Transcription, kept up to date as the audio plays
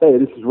Hey,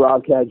 this is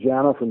Rob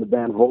Caggiano from the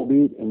band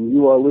Volbeat, and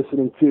you are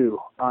listening to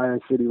Iron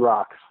City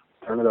Rocks.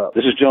 Turn it up.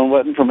 This is John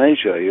Wetton from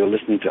Asia. You're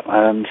listening to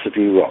Iron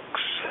City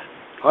Rocks.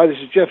 Hi, this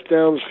is Jeff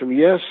Downs from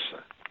Yes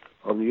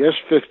on the Yes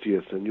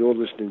 50th, and you're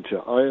listening to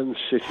Iron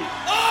City.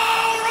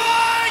 All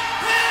right,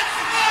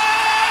 Pittsburgh!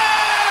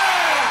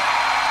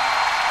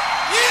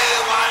 You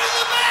wanted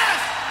the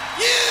best!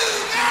 You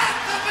got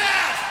the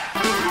best!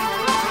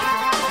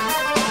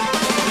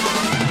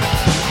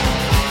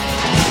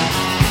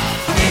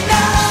 Ain't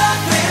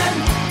nothing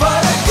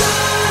but a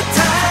good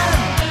time.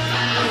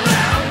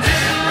 Round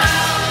and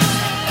round.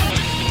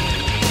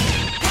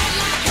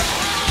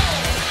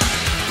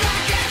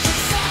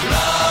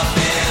 Love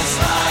is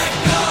like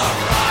a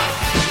rock.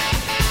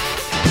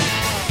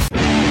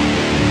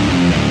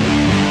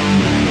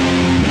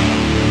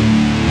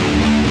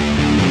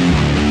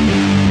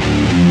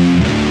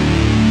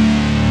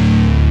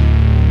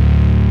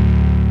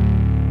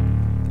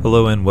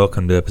 Hello and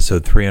welcome to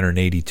episode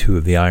 382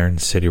 of the Iron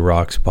City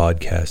Rocks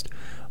podcast.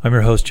 I'm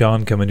your host,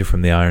 John, coming to you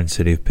from the Iron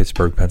City of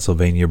Pittsburgh,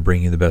 Pennsylvania,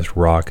 bringing you the best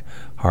rock,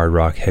 hard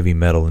rock, heavy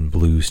metal, and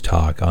blues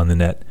talk on the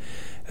net.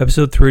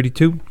 Episode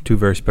 382, two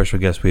very special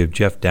guests. We have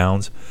Jeff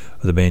Downs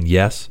of the band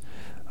Yes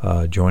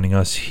joining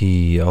us.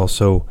 He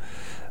also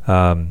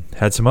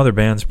had some other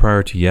bands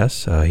prior to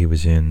Yes. He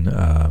was in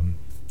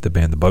the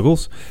band The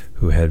Buggles,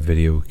 who had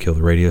Video Kill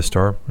the Radio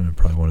Star,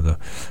 probably one of the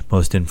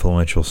most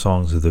influential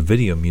songs of the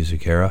video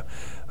music era.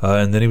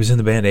 And then he was in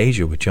the band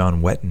Asia with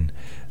John Wetton,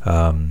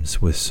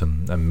 with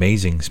some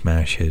amazing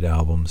smash hit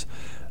albums,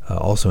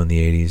 also in the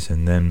 80s,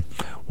 and then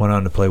went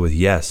on to play with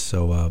Yes.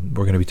 So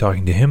we're going to be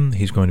talking to him.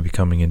 He's going to be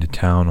coming into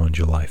town on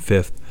July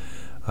 5th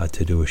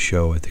to do a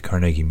show at the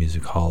Carnegie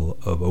Music Hall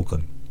of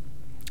Oakland.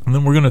 And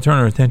then we're going to turn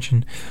our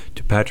attention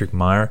to Patrick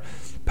Meyer.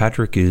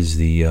 Patrick is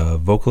the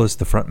vocalist,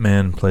 the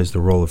frontman, plays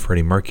the role of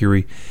Freddie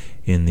Mercury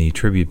in the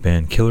tribute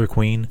band Killer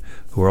Queen,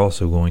 who are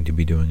also going to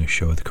be doing a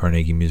show at the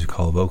Carnegie Music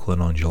Hall of Oakland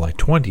on July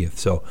 20th.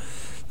 So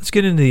let's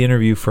get into the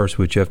interview first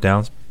with Jeff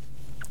Downs.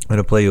 I'm going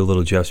to play you a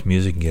little Jeff's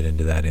music and get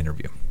into that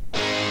interview.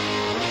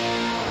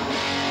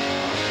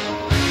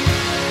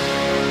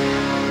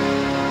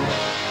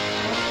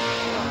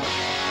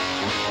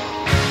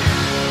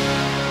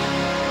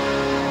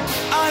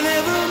 I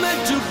never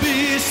meant to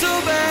be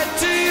so bad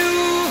to you.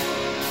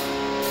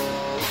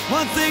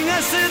 One thing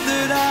I said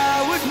that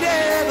I would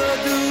never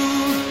do.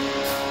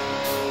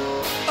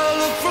 A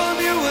look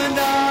from you and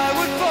I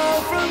would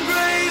fall from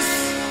grace,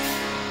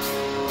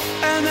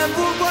 and that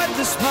would wipe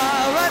the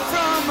smile right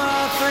from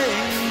my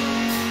face.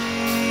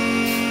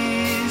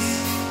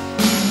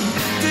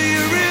 Do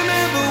you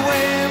remember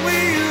when we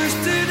used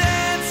to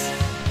dance?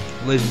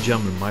 Ladies and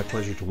gentlemen, my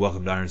pleasure to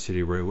welcome to Iron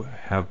City. We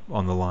have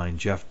on the line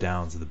Jeff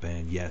Downs of the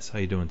band Yes. How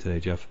you doing today,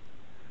 Jeff?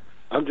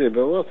 I'm doing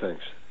very well,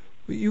 thanks.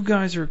 You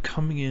guys are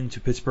coming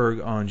into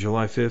Pittsburgh on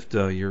July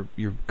 5th.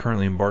 You're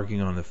currently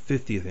embarking on the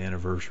 50th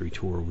anniversary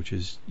tour, which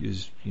is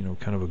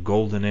kind of a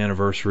golden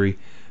anniversary.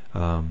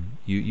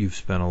 You've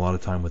spent a lot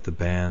of time with the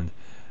band,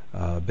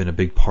 been a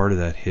big part of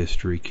that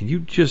history. Can you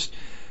just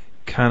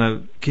kind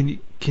of can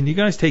you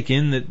guys take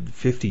in that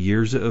 50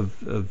 years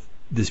of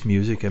this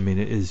music? I mean,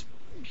 it is,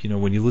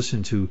 when you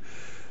listen to,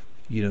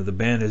 the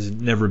band has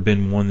never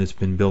been one that's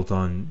been built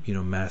on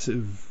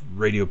massive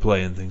radio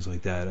play and things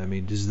like that. I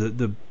mean, does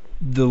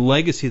the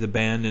legacy of the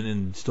band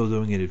and still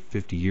doing it at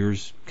 50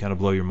 years kind of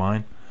blow your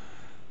mind?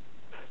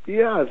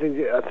 Yeah, I think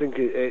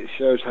it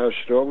shows how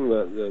strong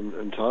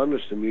and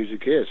timeless the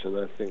music is, and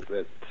I think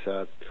that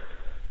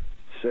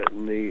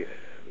certainly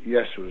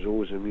Yes was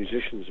always a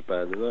musician's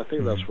band, and I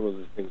think that's one of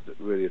the things that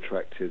really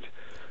attracted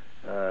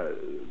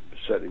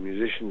certainly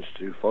musicians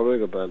to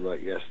following a band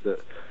like Yes,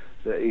 that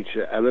each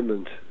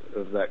element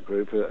of that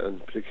group,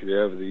 and particularly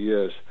over the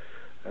years,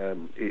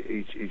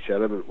 each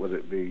element, whether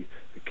it be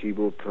the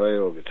keyboard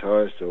player or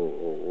guitarist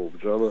or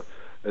drummer,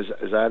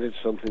 has added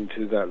something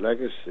to that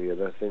legacy,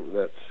 and I think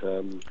that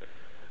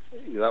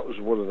that was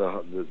one of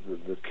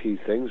the key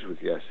things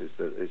with Yes, is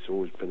that it's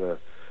always been a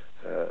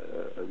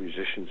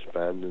musician's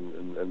band,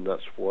 and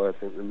that's why I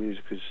think the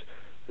music has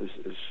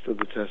stood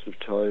the test of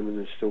time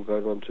and is still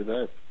going on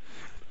today.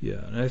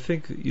 Yeah, and I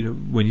think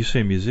when you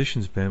say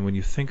musician's band, when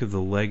you think of the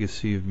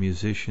legacy of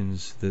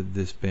musicians that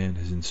this band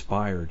has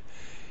inspired,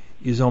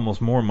 is almost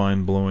more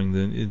mind-blowing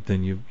than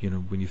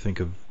when you think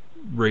of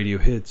radio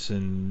hits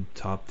and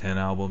top 10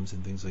 albums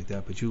and things like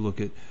that. But you look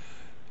at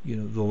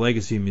the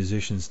legacy of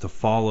musicians to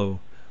follow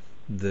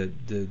that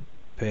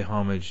pay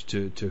homage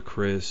to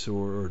Chris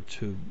or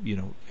to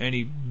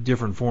any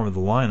different form of the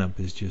lineup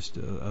is just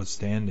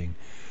outstanding.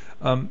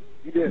 You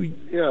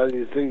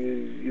think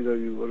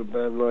you've got a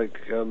band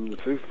like the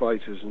Foo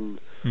Fighters,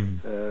 and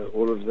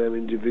all of them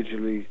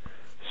individually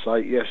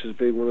cite Yes as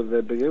being one of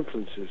their big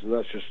influences, and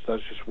that's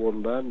just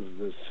one band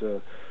that's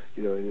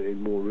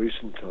in more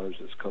recent times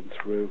that's come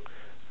through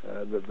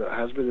that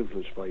has been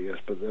influenced by Yes.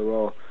 But there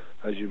are,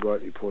 as you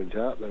rightly point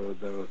out, there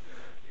are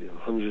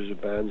hundreds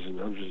of bands and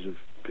hundreds of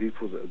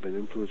people that have been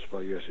influenced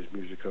by Yes's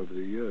music over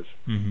the years.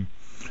 Mm-hmm.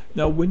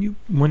 Now, when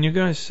you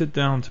guys sit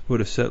down to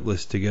put a set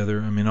list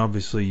together, I mean,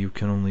 obviously you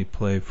can only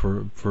play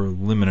for a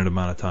limited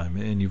amount of time,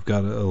 and you've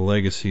got a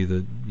legacy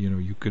that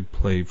you could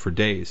play for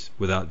days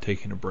without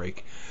taking a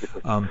break.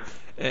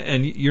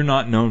 And you're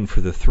not known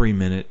for the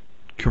 3-minute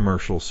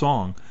commercial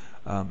song.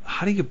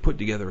 How do you put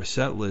together a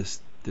set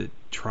list that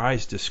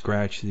tries to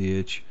scratch the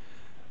itch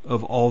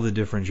of all the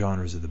different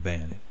genres of the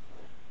band?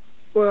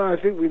 Well, I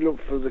think we look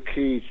for the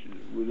key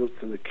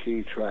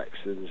tracks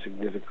and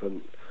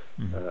significant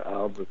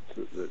albums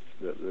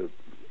that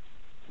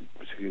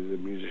particularly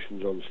the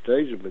musicians on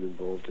stage have been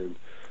involved in.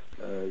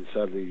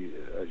 Sadly,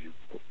 as you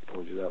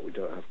pointed out, we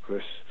don't have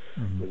Chris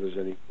with us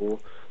anymore.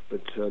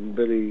 But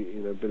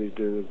Billy's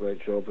doing a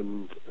great job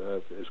and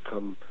has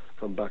come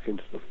back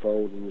into the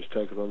fold and has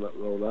taken on that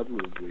role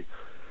admirably.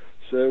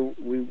 So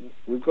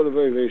we've got a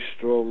very, very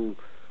strong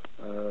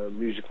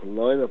musical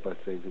lineup, I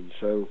think, and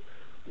so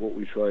what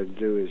we try and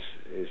do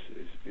is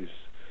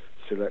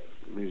select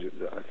music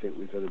that I think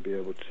we're going to be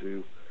able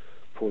to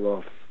pull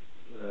off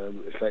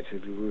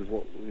effectively with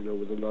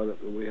with the lineup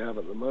that we have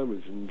at the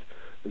moment, and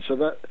so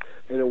that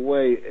in a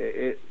way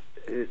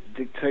it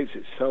dictates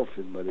itself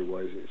in many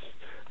ways.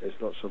 It's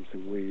not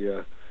something we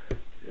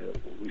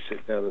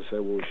sit down and say,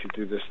 well, we should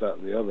do this, that,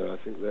 and the other. I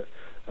think that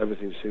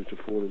everything seems to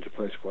fall into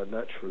place quite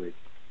naturally.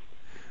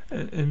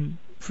 And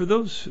for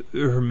those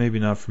who are maybe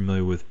not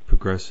familiar with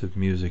progressive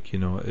music,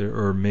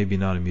 or maybe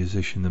not a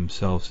musician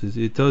themselves,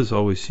 it does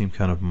always seem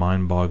kind of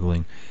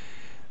mind-boggling,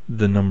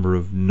 the number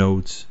of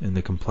notes and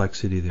the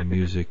complexity of the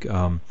music.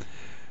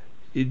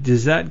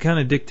 Does that kind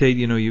of dictate,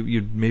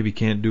 you maybe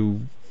can't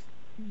do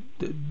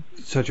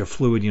such a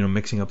fluid,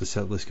 mixing up the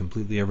set list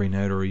completely every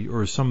night,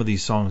 or some of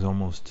these songs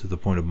almost to the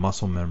point of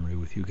muscle memory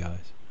with you guys?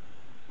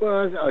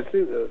 Well, I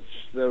think that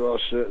there are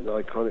certain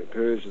iconic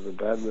periods of the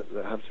band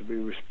that have to be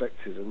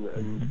respected,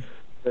 and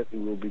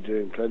certainly we'll be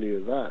doing plenty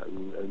of that.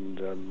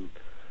 And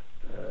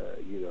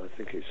I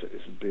think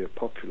it'll be a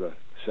popular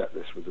set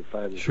list with the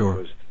fans. Sure.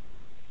 Because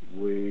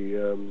we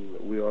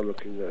are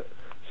looking at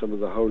some of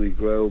the holy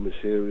grail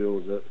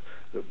material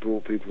that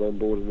brought people on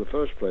board in the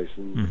first place,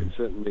 and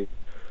certainly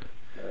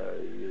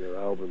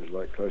albums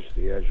like Close to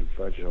the Edge and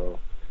Fragile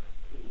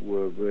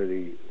were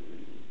really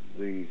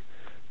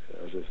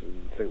I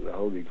think the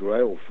holy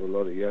grail for a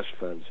lot of Yes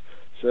fans.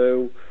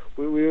 So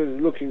we're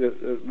looking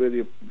at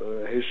really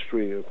a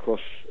history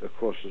across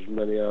as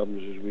many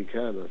albums as we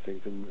can, I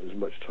think, and as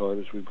much time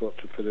as we've got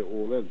to fit it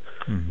all in.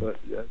 But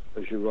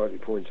as you rightly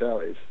point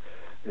out,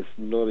 it's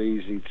not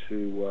easy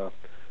to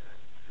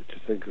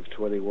think of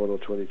 21 or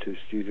 22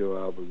 studio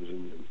albums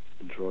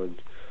and try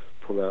and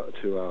pull out a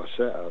 2-hour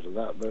set out of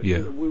that. But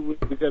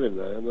we're getting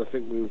there, and I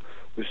think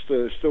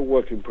we're still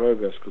work in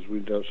progress because we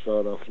don't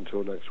start off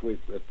until next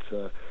week.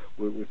 But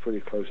we're pretty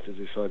close to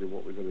deciding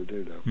what we're going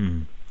to do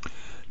now.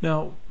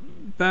 Now,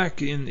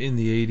 back in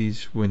the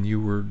 80s when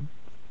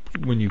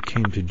you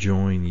came to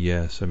join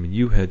Yes, I mean,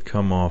 you had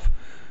come off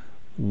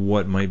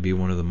what might be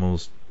one of the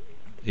most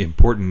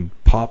important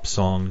pop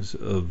songs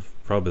of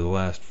probably the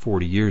last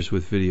 40 years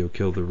with Video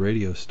Killed the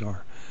Radio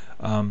Star.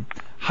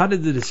 How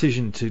did the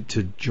decision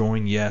to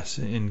join Yes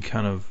and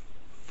kind of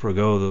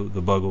forgo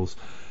the Buggles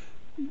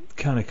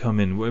kind of come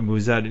in?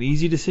 Was that an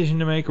easy decision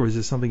to make, or was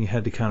it something you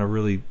had to kind of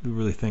really,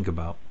 really think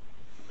about?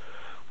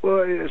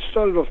 Well, it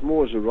started off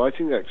more as a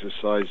writing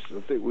exercise.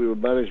 I think we were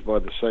managed by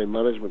the same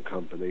management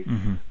company.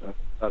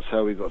 That's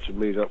how we got to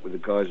meet up with the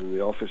guys in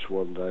the office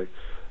one day.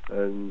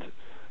 And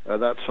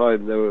at that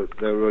time, there were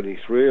only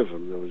 3 of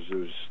them. There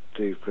was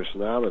Steve, Chris,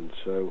 and Alan.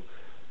 So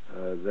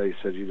they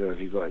said, have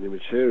you got any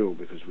material?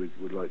 Because we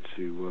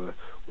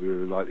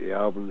really like the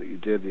album that you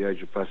did, the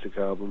Age of Plastic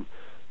album.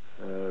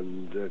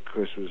 And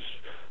Chris was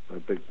a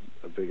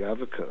big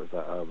advocate of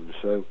that album.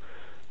 So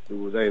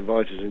they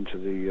invited us into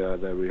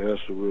their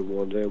rehearsal room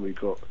one day, and we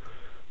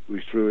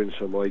threw in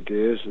some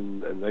ideas,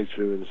 and they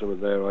threw in some of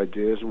their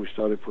ideas, and we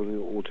started putting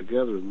it all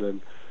together. And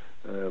then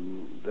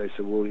they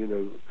said, well,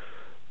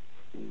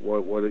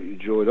 why don't you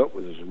join up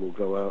with us, and we'll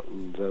go out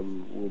and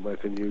we'll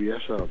make a new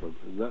Yes album.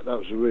 And that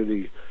was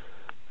really,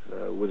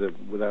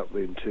 without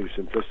being too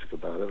simplistic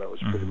about it, that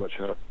was pretty much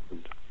how it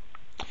happened.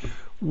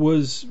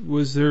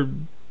 Was there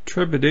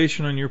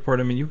trepidation on your part?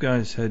 I mean, you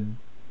guys had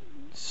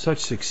such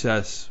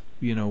success,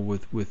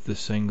 with the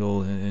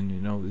single,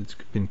 and it's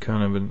been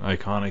kind of an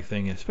iconic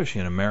thing, especially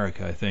in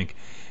America. I think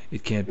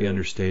it can't be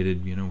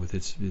understated. With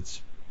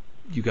its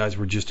you guys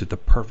were just at the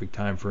perfect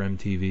time for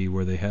MTV,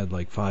 where they had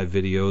like 5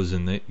 videos,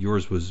 and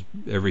yours was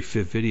every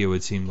 5th video,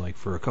 it seemed like,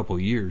 for a couple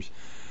of years.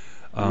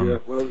 Well,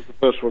 it was the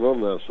first one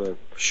on there, so.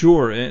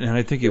 Sure, and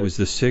I think it was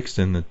the 6th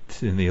and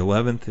the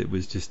 11th. It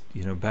was just,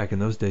 back in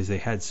those days, they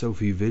had so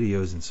few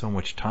videos and so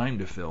much time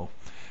to fill.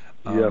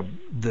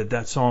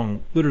 That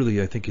song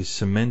literally, I think, is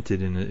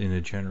cemented in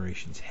a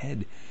generation's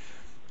head.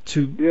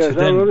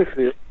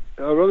 Ironically,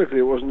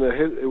 it wasn't a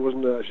hit. It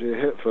wasn't actually a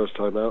hit first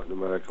time out in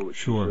America,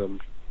 which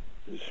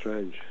is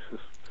strange.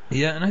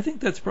 Yeah, and I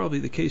think that's probably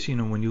the case.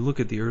 When you look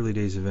at the early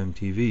days of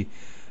MTV,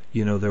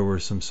 You know, there were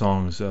some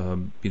songs,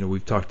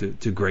 we've talked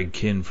to Greg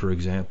Kinn, for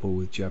example,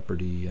 with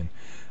Jeopardy, and,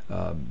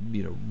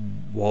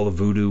 Wall of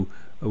Voodoo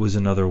was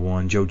another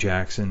one, Joe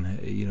Jackson.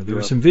 There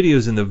were some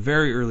videos in the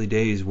very early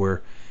days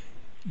where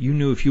you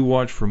knew if you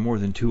watched for more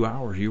than 2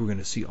 hours, you were going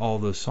to see all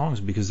those songs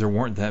because there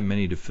weren't that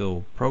many to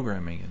fill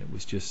programming, and it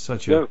was just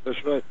such a... Yeah,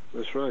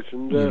 that's right.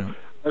 And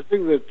I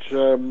think that,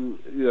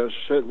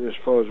 certainly as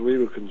far as we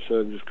were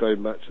concerned, just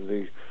going back to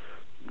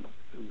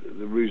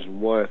the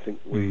reason why I think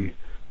we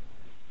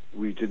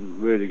didn't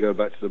really go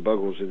back to the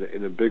Buggles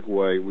in a big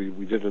way.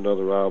 We did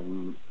another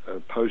album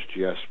post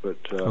Yes, but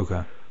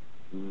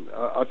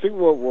I think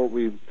what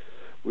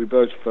we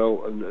both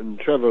felt, and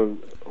Trevor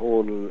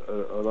Horn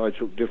and I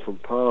took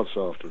different paths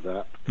after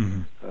that.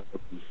 And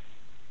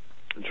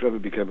Trevor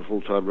became a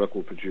full-time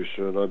record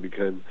producer, and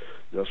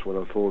that's when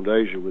I formed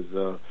Asia with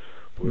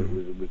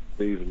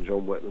Steve and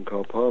John Wetton and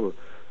Carl Palmer.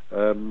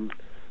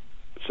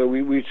 So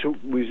we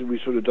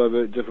sort of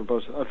diverted different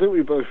paths. I think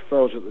we both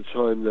felt at the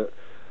time that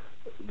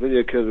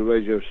Video Killed the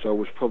Radio Star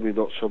was probably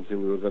not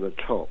something we were going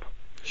to top.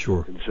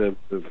 Sure. In terms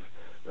of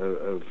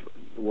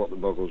what the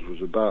Buggles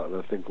was about, and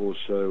I think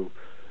also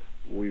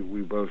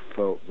we both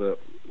felt that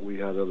we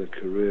had other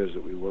careers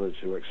that we wanted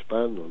to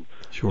expand on.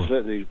 Sure.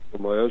 Certainly,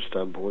 from my own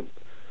standpoint,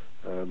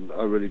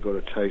 I really got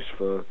a taste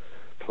for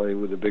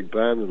playing with a big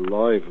band and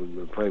live,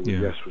 and playing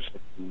with Yes was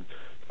something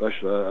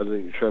special. I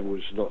think Trevor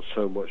was not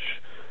so much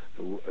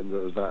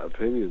in that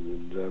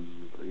opinion,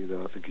 and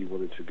I think he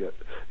wanted to get.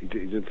 He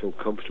didn't feel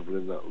comfortable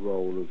in that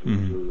role of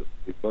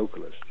a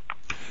vocalist.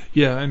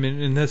 Yeah, I mean,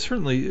 and that's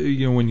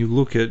certainly, when you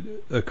look at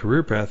a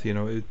career path,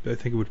 I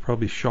think it would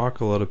probably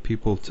shock a lot of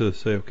people to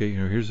say, okay,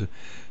 here's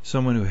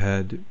someone who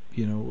had,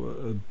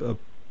 a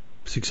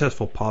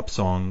successful pop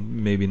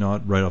song, maybe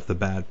not right off the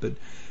bat, but,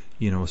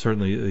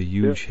 certainly a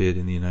huge hit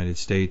in the United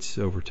States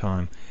over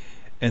time.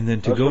 And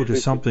then to go to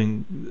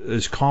something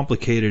as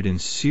complicated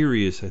and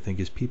serious, I think,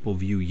 as people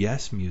view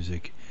Yes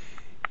music,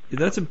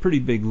 that's a pretty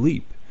big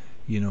leap,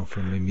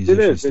 from a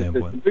musician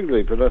standpoint. It's a big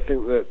leap, and I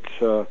think that,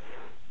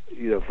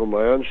 from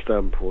my own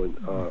standpoint,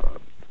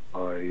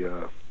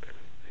 I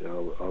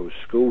was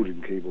schooled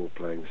in keyboard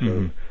playing,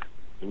 so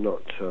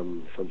not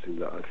something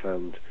that I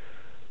found.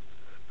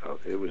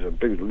 It was a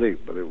big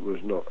leap, but it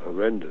was not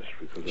horrendous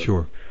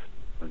because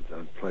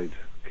I'd played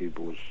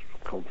keyboards,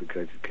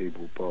 complicated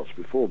keyboard parts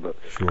before. But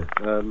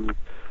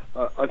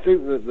I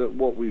think that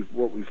what we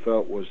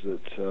felt was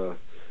that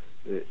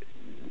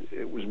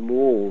it was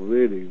more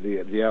really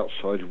the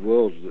outside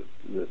world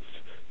that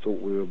thought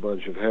we were a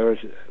bunch of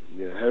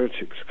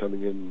heretics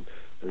coming in,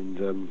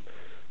 and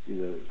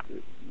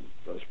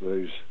I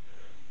suppose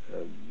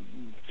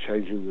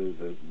changing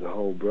the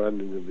whole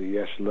branding of the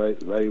Yes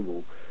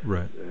label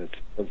to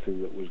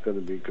something that was going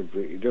to be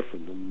completely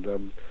different.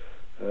 And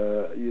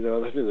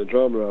I think the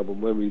drama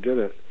album, when we did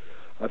it,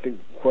 I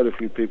think quite a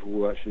few people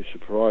were actually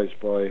surprised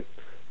by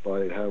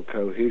how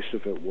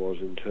cohesive it was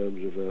in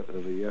terms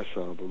of a Yes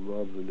album,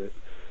 rather than it.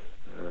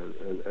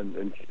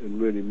 And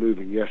really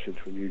moving Yes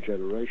into a new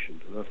generation.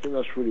 And I think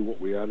that's really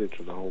what we added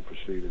to the whole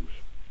proceedings.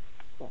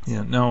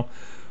 Yeah. Now,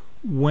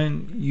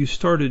 when you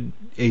started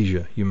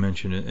Asia, you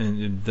mentioned it,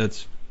 and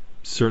that's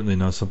certainly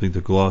not something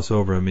to gloss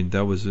over. I mean,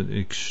 that was an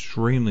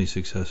extremely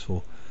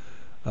successful,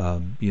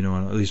 at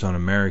least on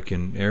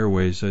American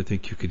Airways. I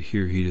think you could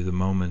hear Heat of the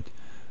Moment,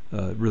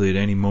 really at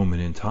any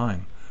moment in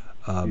time.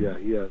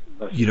 You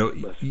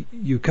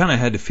kind of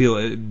had to feel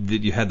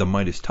that you had the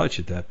Midas touch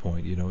at that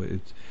point.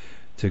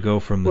 To go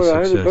from the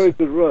success. I had a very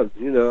good run.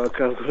 I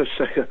can't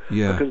say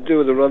I couldn't do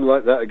with a run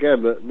like that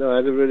again. But no, I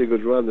had a really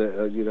good run.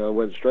 I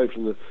went straight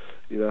from the,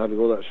 having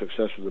all that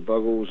success with the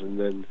Buggles, and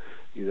then,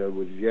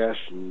 with Yes,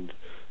 and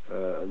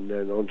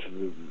then on to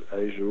the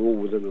Asia, all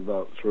within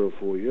about 3 or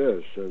 4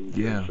 years. And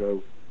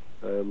so,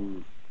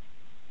 and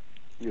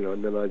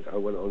then I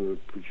went on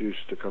and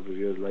produced a couple of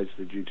years later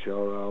the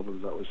GTR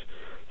album. That was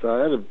so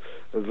I had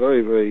a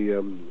very, very,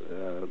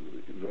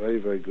 very,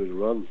 very good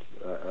run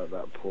at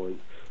that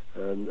point.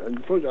 And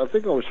I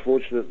think I was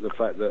fortunate in the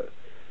fact that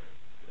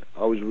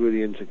I was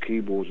really into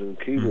keyboards, and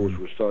keyboards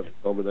were starting to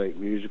dominate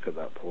music at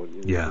that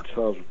point.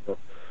 Guitars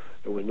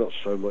it was not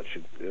so much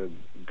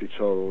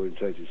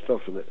guitar-orientated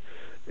stuff, and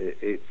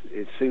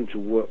it seemed to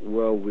work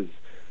well with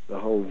the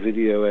whole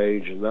video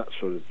age and that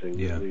sort of thing.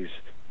 These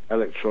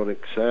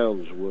electronic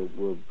sounds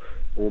were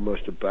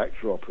almost a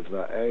backdrop of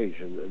that age,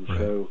 and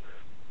so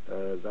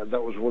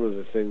that was one of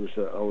the things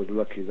that I was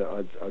lucky that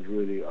I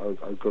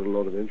got a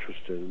lot of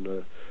interest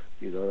in.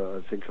 I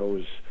think I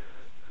was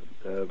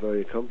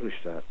very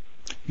accomplished at.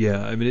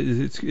 Yeah, I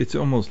mean it's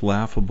almost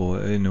laughable.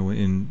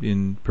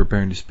 In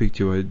preparing to speak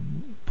to you, I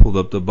pulled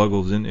up the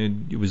Buggles, and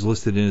it was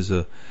listed as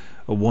a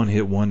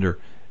one-hit wonder.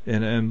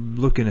 And I'm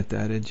looking at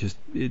that,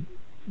 it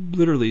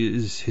literally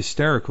is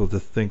hysterical to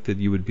think that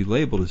you would be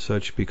labeled as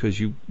such, because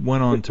you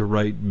went on to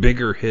write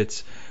bigger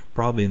hits,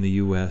 probably in the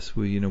U.S.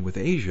 with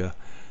Asia,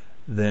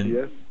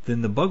 than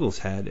the Buggles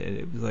had. And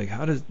it was like,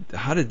 how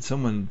did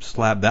someone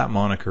slap that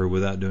moniker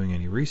without doing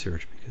any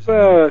research? Because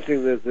I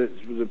think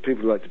that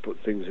people like to put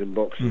things in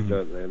boxes,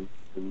 don't they?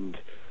 And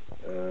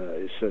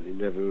it certainly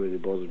never really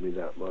bothered me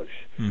that much.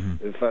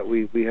 Mm-hmm. In fact,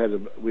 we had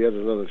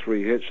another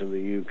 3 hits in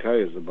the UK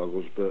as the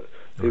Buggles, but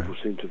people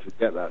seem to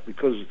forget that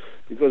because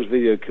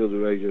Video Killed the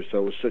Radio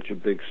Star was such a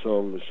big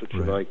song, was such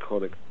an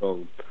iconic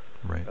song.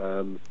 Right.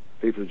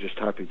 People are just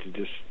happy to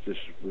just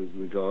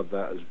regard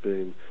that as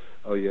being,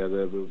 oh yeah,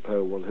 they're the pair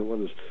of one-hit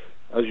wonders.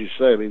 As you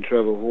say, I mean,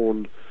 Trevor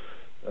Horn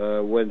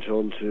went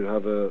on to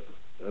have a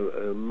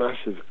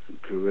massive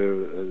career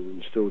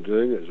and still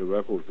doing it as a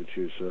record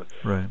producer.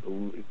 Right.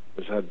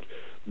 Has had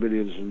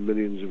millions and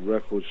millions of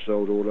records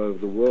sold all over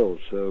the world.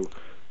 So,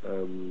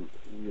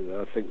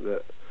 I think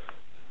that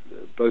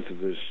both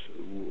of us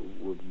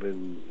have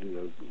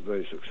been,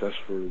 very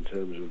successful in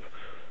terms of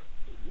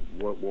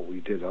what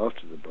we did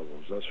after the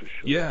Buggles. That's for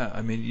sure. Yeah,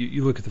 I mean,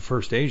 you look at the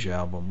first Asia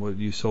album.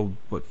 You sold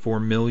 4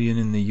 million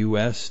in the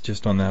U.S.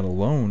 just on that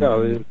alone.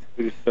 No, it was the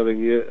biggest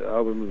selling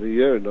album of the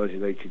year in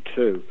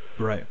 1982.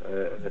 Right.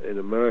 In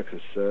America,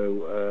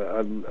 so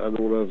and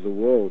all over the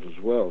world as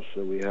well.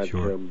 So we had.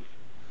 Sure.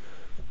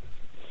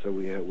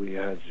 We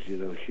had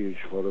huge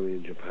following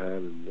in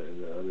Japan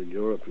and in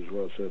Europe as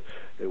well. So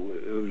it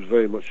was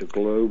very much a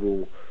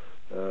global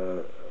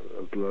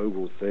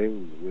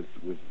thing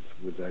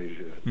with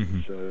Asia.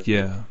 Mm-hmm. So,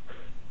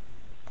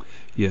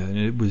 yeah, and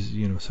it was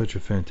such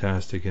a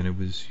fantastic, and it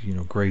was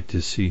great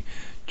to see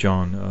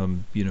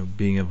John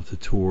being able to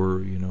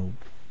tour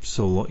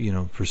so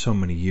for so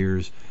many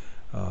years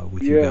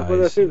with you guys. Yeah, but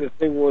I think the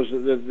thing was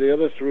that the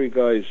other 3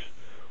 guys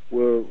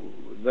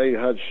they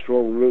had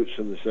strong roots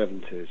in the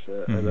 70s,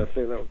 and I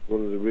think that was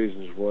one of the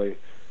reasons why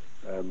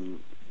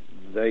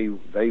they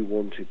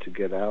wanted to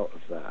get out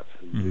of that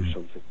and do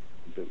something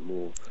a bit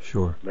more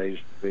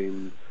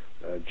mainstream.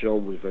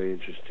 John was very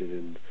interested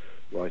in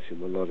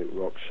writing melodic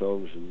rock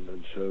songs,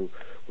 and so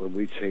when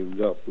we teamed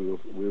up, we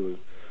were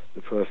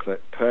the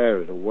perfect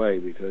pair in a way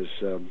because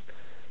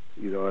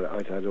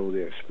I'd had all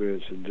the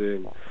experience in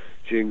doing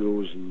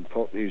jingles and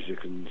pop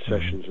music and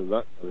sessions and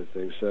that kind of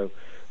thing. So.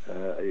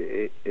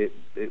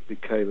 It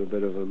became a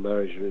bit of a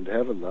marriage in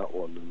heaven, that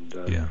one,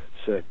 and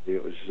certainly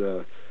it was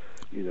a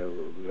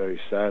very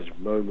sad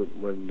moment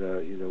when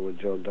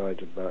John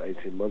died about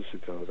 18 months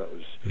ago. That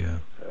was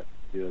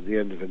the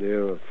end of an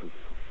era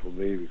for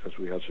me because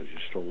we had such a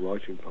strong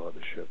writing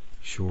partnership.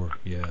 Sure,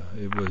 yeah,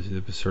 it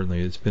was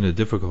certainly. It's been a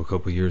difficult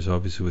couple of years,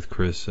 obviously, with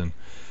Chris and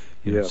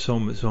so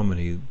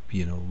many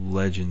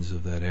legends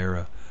of that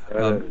era.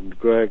 And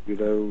Greg,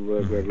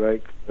 Greg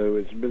Lake. So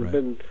it's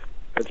been.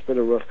 It's been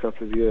a rough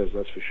couple of years,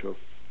 that's for sure.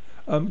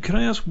 Can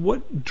I ask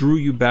what drew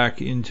you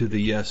back into the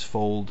Yes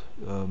fold,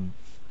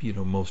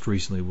 most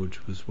recently,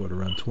 which was,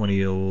 around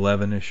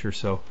 2011-ish or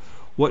so?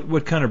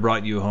 What kind of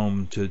brought you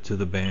home to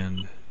the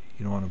band,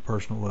 on a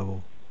personal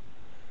level?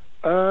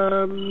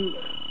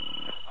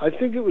 I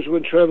think it was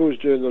when Trevor was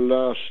doing the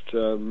last...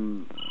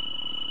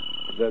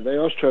 they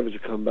asked Trevor to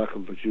come back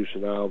and produce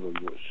an album,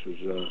 which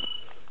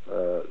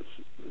was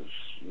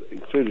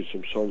included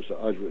some songs that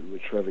I'd written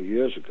with Trevor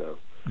years ago.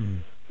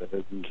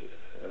 And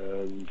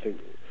I think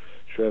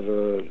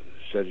Trevor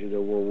said,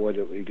 well, why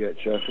don't we get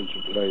Jeff in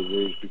to play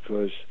these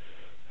because,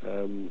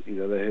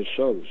 they're his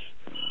songs.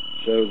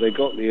 So they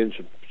got me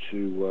into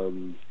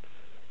to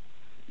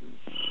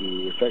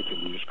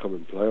effectively just come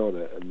and play on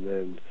it. And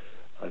then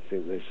I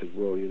think they said,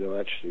 well,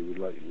 actually, we'd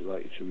like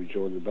you to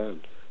rejoin the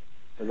band.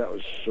 And that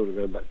was sort of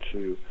going back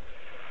to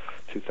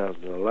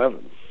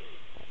 2011.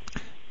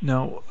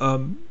 Now,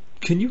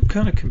 can you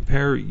kind of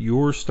compare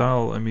your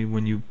style? I mean,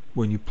 when you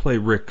play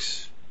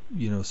Rick's,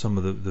 some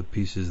of the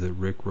pieces that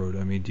Rick wrote,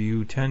 I mean, do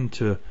you tend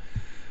to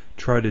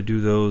try to do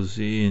those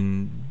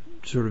in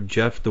sort of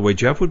the way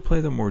Jeff would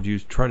play them, or do you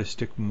try to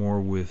stick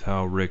more with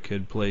how Rick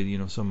had played,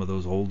 some of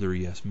those older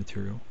Yes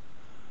material?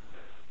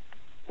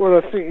 Well,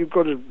 I think you've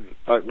got to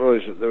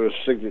acknowledge that there are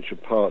signature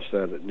parts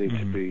there that need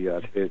to be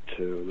adhered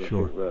to, and I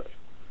think that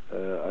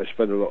I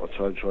spend a lot of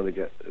time trying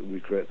to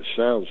recreate the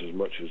sounds as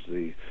much as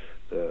the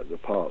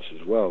parts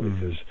as well,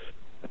 because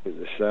I think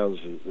the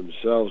sounds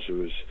themselves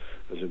are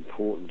as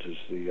important as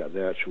the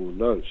actual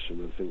notes,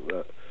 and I think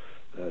that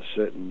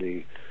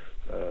certainly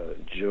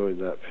during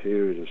that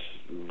period of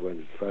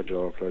when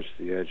Fragile Close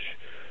to the Edge,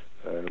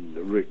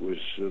 Rick was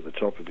at the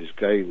top of his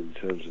game in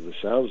terms of the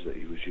sounds that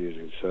he was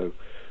using. So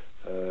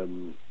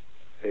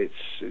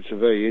it's a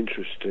very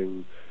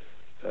interesting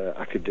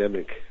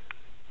academic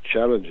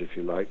challenge, if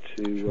you like,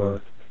 to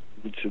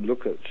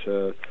look at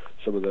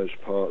some of those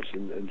parts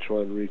and try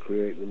and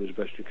recreate them as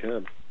best you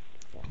can.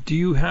 Do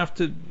you have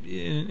to,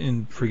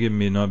 and forgive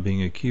me not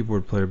being a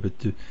keyboard player, but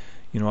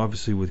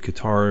obviously with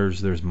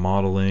guitars there's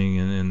modeling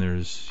and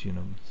there's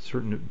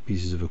certain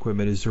pieces of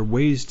equipment. Is there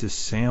ways to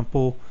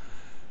sample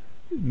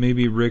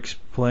maybe Rick's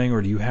playing,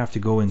 or do you have to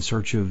go in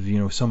search of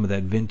some of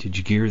that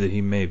vintage gear that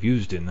he may have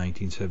used in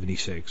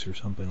 1976 or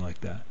something like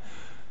that?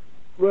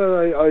 Well,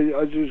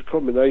 I do a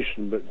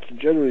combination, but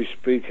generally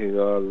speaking,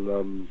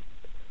 I'll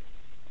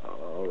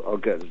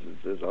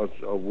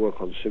work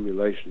on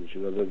simulations.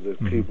 The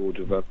keyboard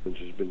development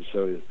has been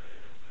so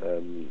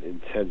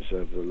intense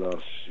over the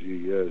last few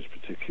years,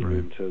 particularly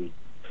in terms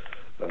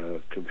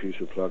of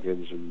computer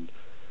plugins and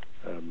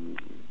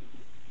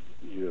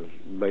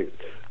make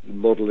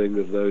modelling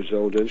of those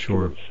old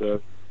instruments.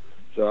 Sure.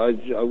 So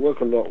I work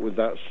a lot with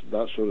that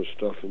sort of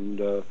stuff,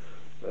 and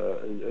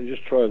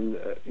just try and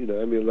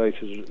emulate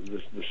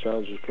the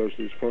sounds as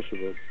closely as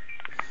possible.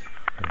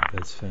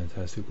 That's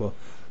fantastic. Well,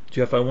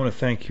 Jeff, I want to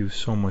thank you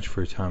so much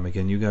for your time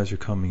again. You guys are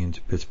coming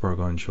into Pittsburgh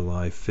on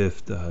July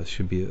 5th.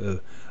 Should be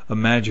a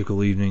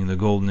magical evening, the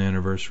golden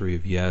anniversary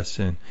of Yes,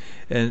 and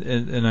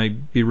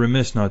I'd be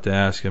remiss not to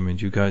ask. I mean,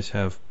 do you guys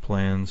have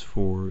plans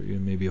for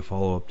maybe a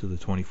follow-up to the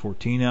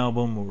 2014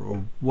 album,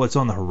 or what's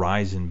on the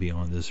horizon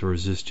beyond this, or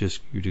is this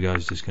just you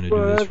guys just going to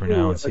do this for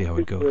now and see how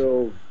it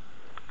goes?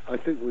 I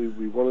think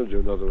we want to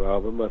do another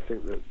album. I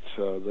think that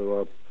there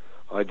are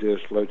ideas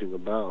floating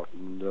about,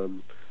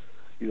 and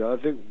I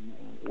think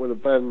when a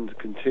band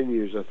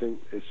continues, I think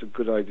it's a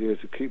good idea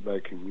to keep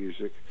making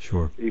music.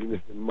 Sure. Even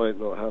if it might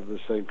not have the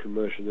same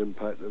commercial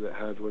impact that it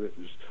had when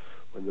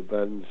the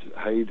band's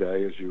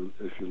heyday, if you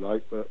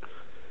like, but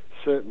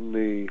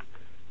certainly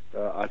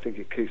I think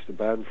it keeps the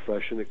band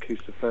fresh and it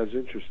keeps the fans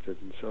interested.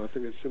 And so I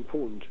think it's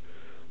important,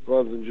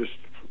 rather than just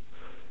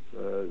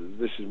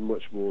this is a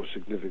much more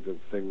significant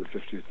thing, the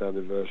 50th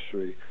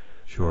anniversary.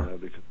 Sure.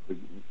 Because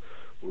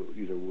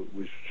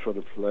we try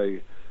to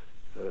play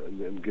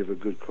and give a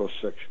good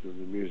cross-section of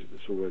the music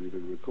that's already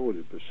been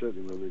recorded, but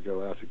certainly when we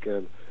go out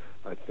again,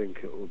 I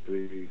think it will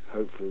be,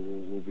 hopefully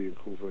we'll be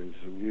incorporating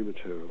some new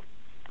material.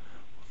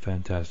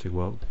 Fantastic.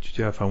 Well,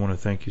 Jeff, I want to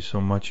thank you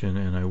so much,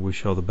 and I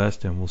wish you all the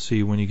best, and we'll see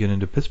you when you get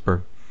into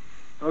Pittsburgh.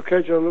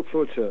 Okay, John, look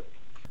forward to it.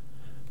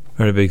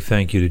 Very big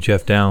thank you to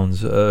Jeff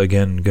Downs.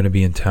 Again, going to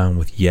be in town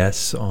with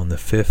Yes on the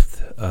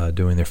 5th,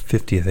 doing their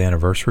 50th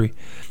anniversary.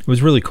 It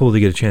was really cool to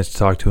get a chance to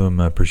talk to him.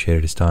 I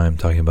appreciated his time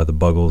talking about the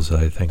Buggles.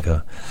 I think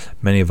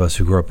many of us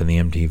who grew up in the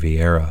MTV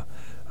era,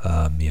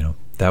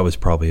 that was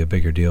probably a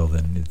bigger deal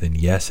than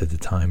Yes at the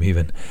time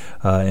even.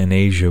 And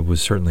Asia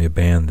was certainly a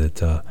band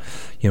that,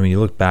 when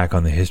you look back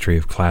on the history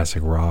of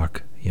classic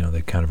rock,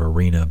 the kind of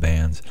arena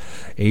bands,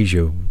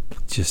 Asia,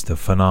 just a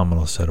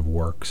phenomenal set of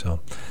work.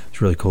 So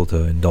it's really cool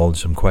to indulge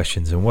some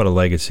questions, and what a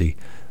legacy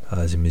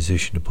as a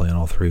musician to play in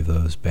all three of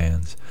those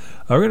bands.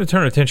 We're going to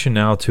turn our attention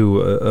now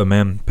to a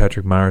man,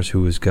 Patrick Myers,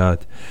 who has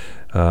got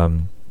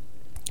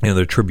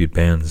their tribute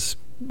bands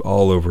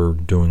all over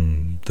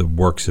doing the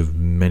works of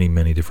many,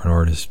 many different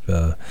artists,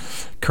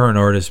 current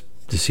artists,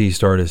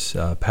 deceased artists.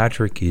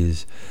 Patrick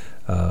is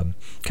kind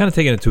of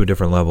taking it to a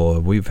different level.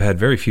 We've had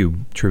very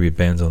few tribute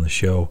bands on the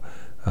show,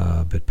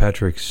 but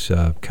Patrick's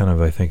kind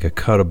of, I think, a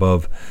cut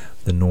above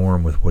the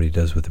norm with what he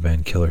does with the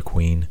band Killer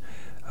Queen.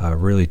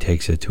 Really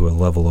takes it to a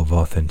level of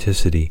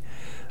authenticity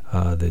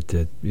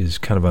that is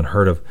kind of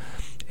unheard of.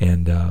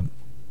 And,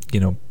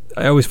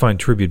 I always find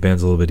tribute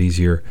bands a little bit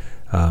easier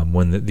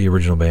when the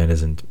original band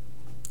isn't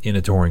in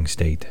a touring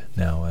state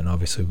now. And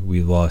obviously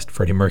we lost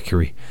Freddie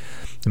Mercury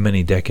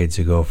many decades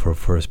ago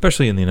for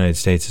especially in the United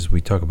States, as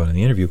we talk about in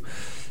the interview.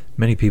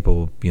 Many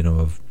people,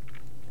 of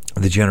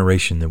the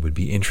generation that would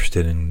be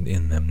interested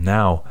in them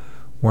now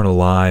weren't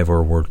alive,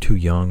 or were too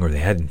young, or they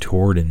hadn't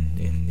toured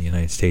in the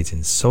United States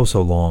in so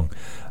long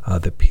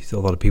that a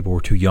lot of people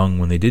were too young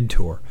when they did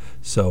tour.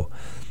 So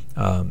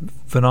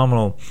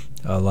phenomenal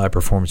live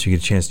performance. You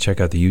get a chance to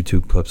check out the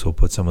YouTube clips. We'll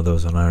put some of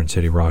those on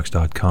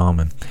IronCityRocks.com.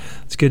 And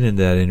let's get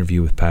into that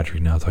interview with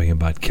Patrick now, talking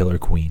about Killer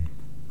Queen.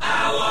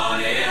 I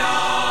want it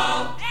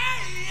all.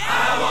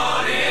 I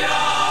want it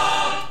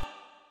all.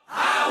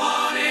 I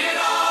want it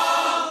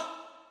all.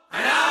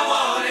 And I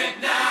want it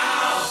now.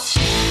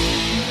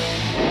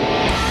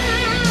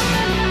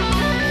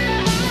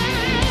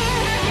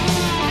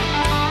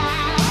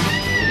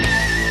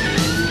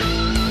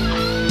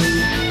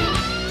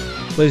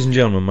 Ladies and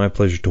gentlemen, my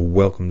pleasure to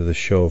welcome to the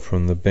show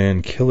from the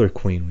band Killer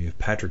Queen. We have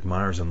Patrick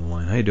Myers on the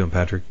line. How you doing,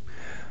 Patrick?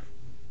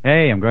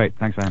 Hey, I'm great.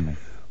 Thanks for having me.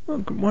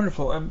 Well,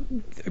 wonderful. I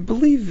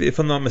believe, if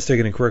I'm not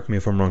mistaken, and correct me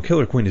if I'm wrong,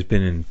 Killer Queen has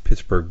been in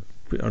Pittsburgh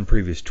on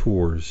previous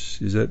tours.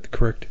 Is that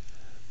correct?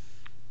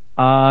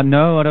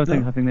 No, I don't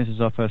think. I think this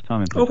is our first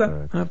time in Pittsburgh.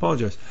 Okay, I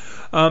apologize.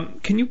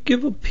 Can you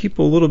give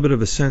people a little bit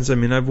of a sense? I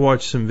mean, I've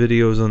watched some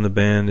videos on the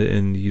band,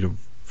 and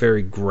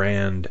very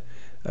grand.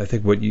 I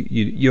think what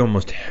you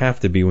almost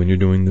have to be when you're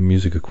doing the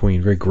music of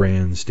Queen, very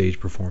grand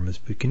stage performance.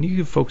 But can you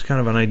give folks kind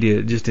of an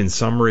idea, just in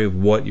summary, of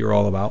what you're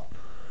all about?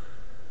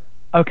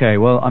 Okay,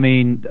 well, I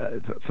mean,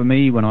 for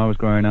me, when I was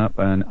growing up,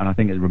 and I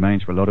think it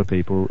remains for a lot of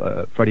people,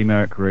 Freddie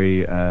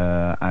Mercury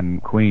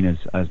and Queen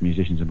as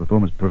musicians and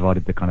performers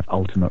provided the kind of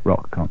ultimate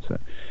rock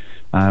concert.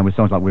 With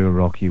songs like We Will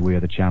Rock You, We Are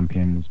the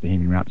Champions,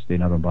 Bohemian Rhapsody,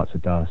 Another One Bites the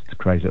Dust,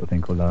 Crazy Little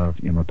Thing Called Love,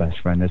 You're My Best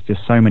Friend. There's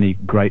just so many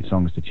great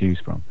songs to choose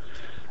from.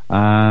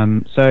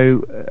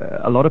 So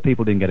a lot of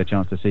people didn't get a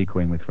chance to see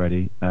Queen with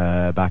Freddie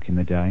back in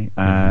the day,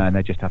 and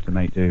they just have to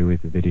make do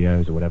with the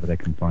videos or whatever they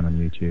can find on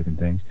YouTube and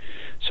things.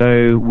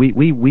 So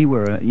we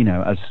were,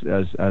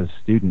 as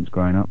students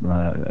growing up,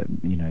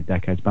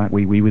 decades back,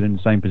 we were in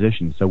the same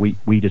position. So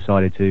we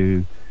decided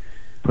to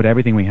put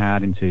everything we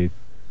had into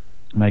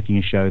making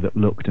a show that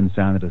looked and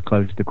sounded as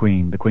close to the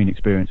Queen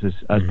experience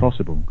as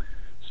possible.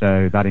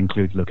 So that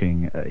includes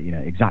looking at,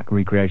 exact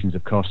recreations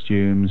of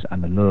costumes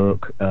and the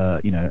look,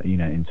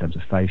 in terms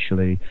of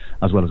facially,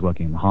 as well as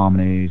working on the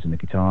harmonies and the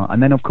guitar.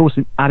 And then, of course,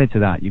 added to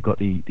that, you've got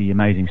the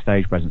amazing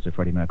stage presence of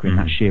Freddie Mercury and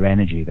that sheer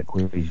energy that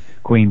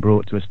Queen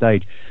brought to a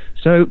stage.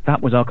 So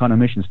that was our kind of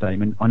mission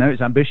statement. I know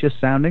it's ambitious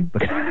sounding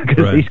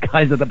because these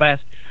guys are the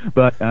best,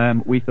 but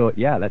we thought,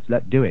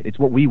 let's do it. It's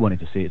what we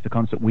wanted to see. It's the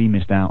concert we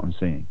missed out on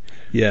seeing.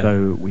 Yeah.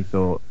 So we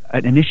thought,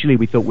 initially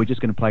we thought we're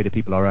just going to play to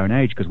people our own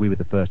age because we were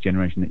the first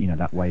generation that,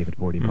 that wave had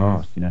already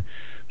passed,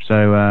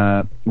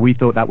 So we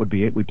thought that would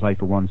be it. We'd play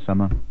for one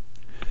summer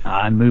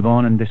and move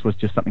on, and this was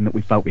just something that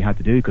we felt we had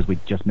to do because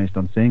we'd just missed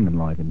on seeing them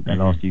live in their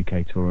last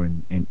UK tour.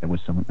 It was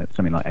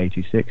something like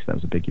 '86. That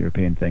was a big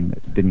European thing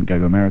that didn't go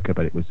to America,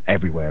 but it was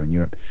everywhere in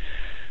Europe.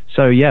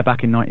 So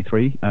back in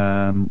 '93,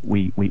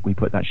 we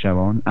put that show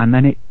on, and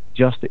then it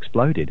just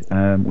exploded.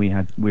 We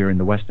were in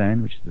the West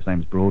End, which is the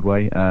same as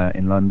Broadway,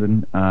 in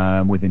London,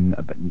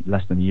 within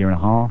less than a year and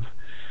a half.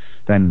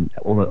 Then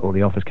all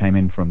the offers came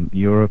in from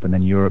Europe, and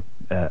then Europe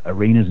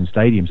arenas and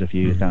stadiums a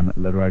few years down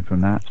the road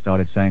from that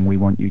started saying, we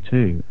want you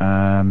too.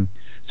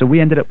 So we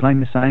ended up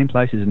playing the same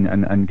places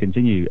and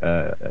continue.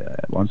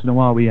 Once in a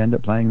while we end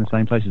up playing the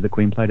same places the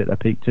Queen played at their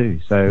peak too.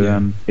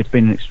 So it's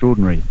been an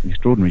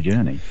extraordinary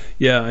journey.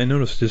 Yeah, I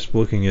noticed just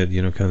looking at,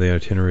 kind of the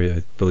itinerary,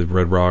 I believe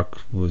Red Rock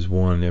was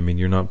one. I mean,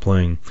 you're not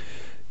playing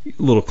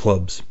little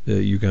clubs.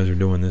 You guys are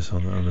doing this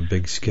on a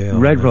big scale.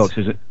 Red Rocks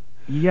is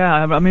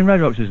Red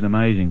Rocks is an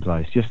amazing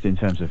place, just in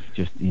terms of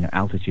just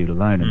altitude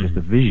alone and just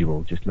the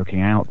visual, just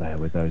looking out there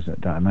with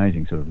that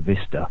amazing sort of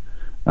vista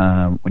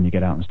when you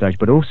get out on stage.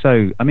 But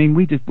also, I mean,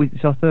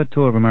 it's our third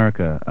tour of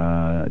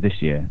America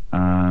this year,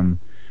 and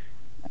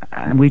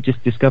we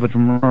just discovered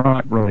from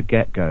right from the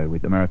get-go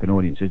with American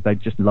audiences, they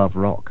just love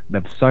rock.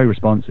 They're so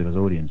responsive as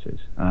audiences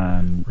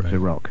to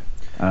rock.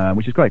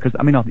 Which is great because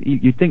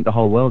you'd think the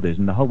whole world is,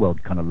 and the whole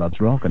world kind of loves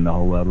rock, and the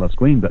whole world loves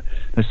Queen. But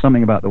there's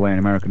something about the way an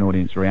American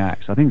audience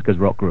reacts. I think it's because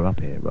rock grew up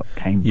here, rock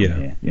came from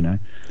here.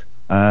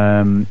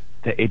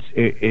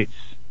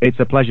 It's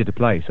a pleasure to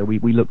play. So we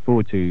look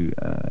forward to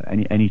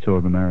any tour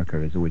of America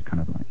is always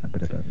kind of like a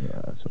bit of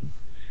a sort of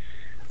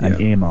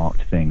an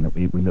earmarked thing that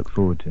we look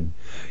forward to.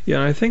 Yeah,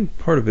 and I think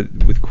part of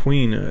it with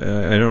Queen,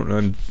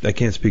 I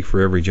can't speak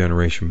for every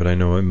generation, but I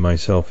know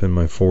myself in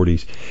my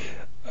 40s.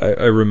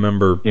 I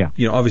remember,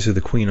 obviously the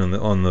Queen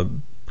on the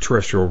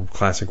terrestrial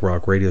classic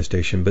rock radio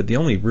station, but the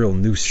only real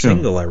new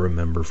single I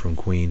remember from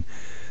Queen,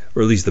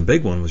 or at least the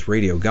big one, was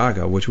Radio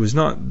Gaga, which was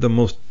not the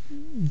most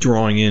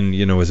drawing in,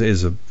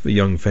 as a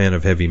young fan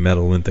of heavy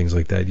metal and things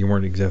like that. You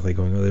weren't exactly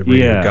going, the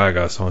Radio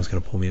Gaga song's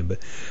going to pull me in. But,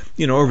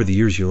 over the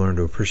years you learn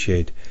to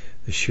appreciate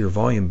the sheer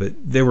volume. But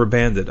they were a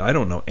band that I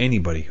don't know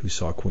anybody who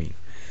saw Queen.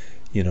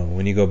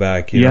 When you go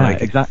back,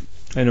 exactly.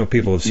 I know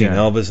people have seen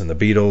Elvis and the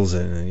Beatles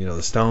and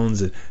the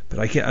Stones, but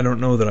I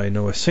don't know that I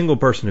know a single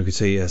person who could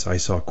say, yes, I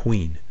saw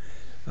Queen.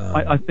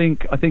 I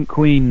think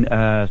Queen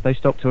they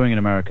stopped touring in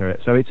America,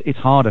 so it's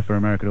harder for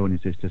American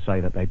audiences to say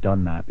that they've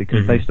done that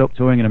because they stopped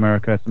touring in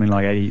America something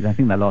like 80. I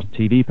think their last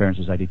TV appearance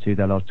was 82.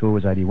 Their last tour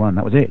was 81.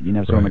 That was it. You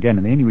never saw them again,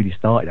 and they only really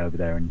started over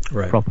there and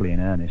properly in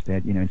earnest. They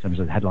had, in terms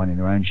of headlining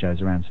their own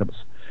shows around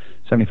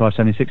 75,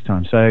 76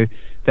 times. So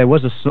there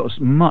was a sort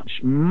of much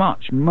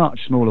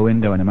smaller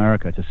window in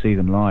America to see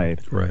them live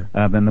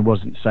than there was,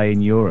 say,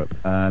 in Europe.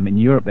 In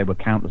Europe, there were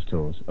countless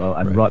tours,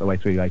 and right the way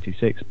through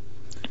 '86.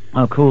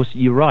 Of course,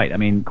 you're right. I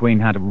mean, Queen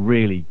had a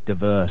really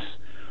diverse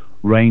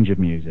range of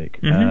music.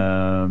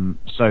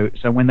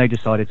 So when they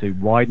decided to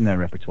widen their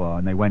repertoire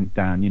and they went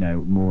down,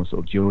 more sort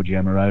of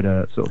Giorgio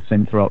Moroder sort of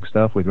synth rock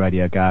stuff with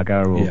Radio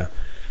Gaga,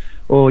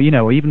 or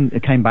even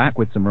it came back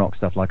with some rock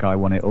stuff like I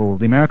Want It All.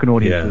 The American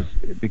audience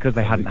was, because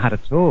they hadn't had a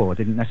tour,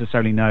 didn't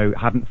necessarily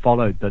hadn't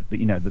followed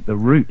the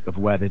route of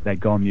where they'd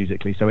gone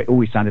musically. So it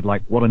always sounded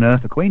like, what on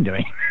earth are Queen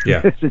doing?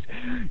 This is,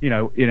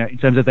 in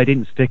terms of they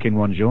didn't stick in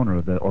one genre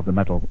of the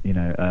metal,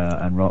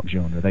 and rock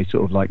genre. They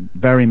sort of like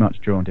very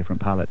much drawn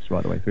different palettes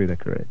right the way through their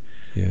career.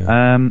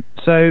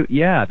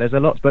 There's a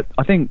lot, but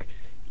I think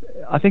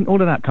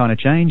all of that kind of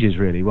changes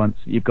really once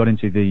you've got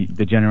into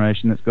the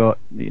generation that's got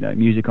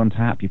music on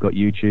tap. You've got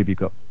YouTube, you've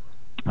got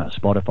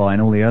Spotify,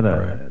 and all the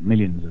other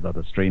millions of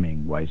other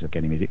streaming ways of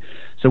getting music.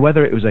 So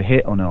whether it was a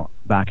hit or not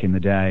back in the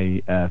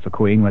day for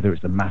Queen, whether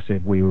it's the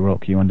massive We Will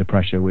Rock You, Under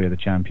Pressure, We're the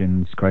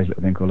Champions, Crazy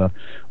Little Thing Called Love,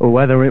 or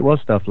whether it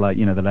was stuff like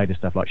the latest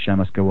stuff like Show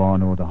Must Go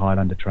On or the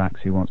Highlander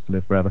tracks, Who Wants to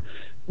Live Forever,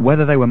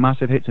 whether they were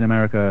massive hits in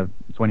America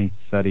 20,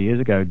 30 years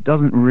ago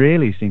doesn't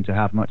really seem to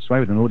have much sway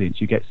with an audience.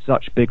 You get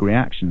such big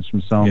reactions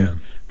from songs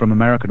from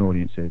American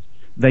audiences.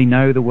 They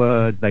know the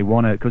words, they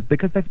want it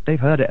because they've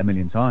heard it a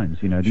million times.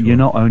 You're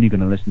not only going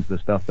to listen to the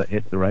stuff that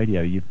hits the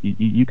radio.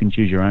 You can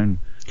choose your own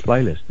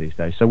playlist these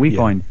days. So we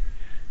find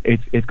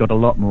it's got a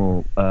lot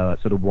more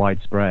sort of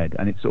widespread,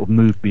 and it's sort of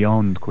moved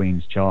beyond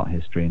Queen's chart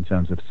history in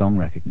terms of song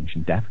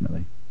recognition,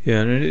 definitely.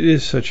 Yeah, and it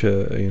is such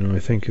a, I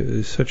think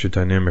it's such a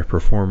dynamic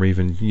performer,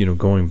 even,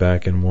 going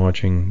back and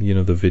watching,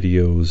 the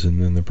videos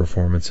and then the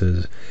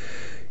performances.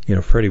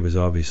 Freddie was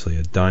obviously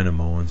a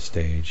dynamo on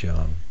stage.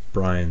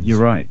 Brian's You're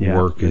right, yeah,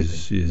 work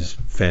is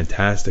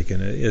fantastic,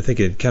 and I think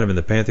it kind of in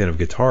the pantheon of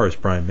guitarists,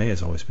 Brian May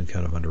has always been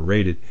kind of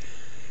underrated.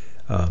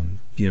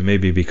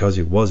 Maybe because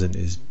he wasn't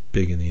as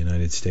big in the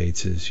United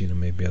States as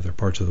maybe other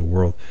parts of the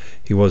world,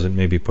 he wasn't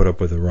maybe put up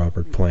with the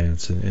Robert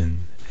Plants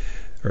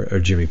or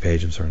Jimmy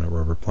Page. I'm sorry, not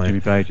Robert Plant. Jimmy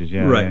Page's,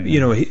 yeah. Right.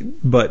 Yeah.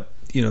 But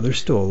there's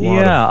still a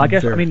lot. Yeah, I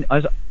guess. I mean,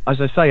 as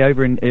I say,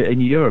 over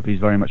in Europe, he's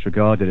very much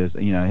regarded as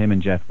him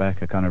and Jeff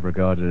Beck are kind of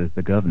regarded as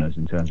the governors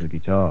in terms of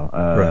guitar.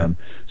 Right.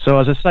 So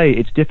as I say,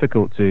 it's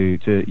difficult to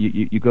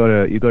you got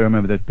to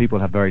remember that people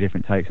have very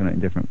different takes on it in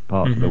different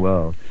parts of the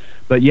world.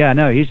 But yeah,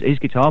 no, his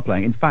guitar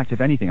playing. In fact,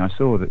 if anything, I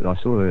saw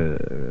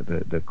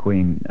the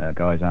Queen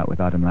guys out with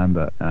Adam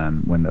Lambert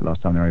when the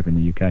last time they were over in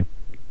the UK.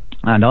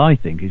 And I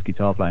think his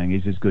guitar playing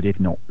is as good, if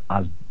not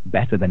as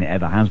better than it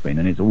ever has been,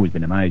 and it's always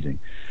been amazing.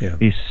 Yeah.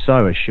 He's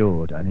so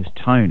assured, and his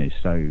tone is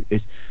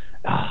it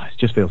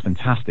just feels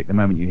fantastic the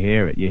moment you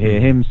hear it. You hear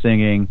him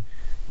singing,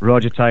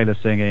 Roger Taylor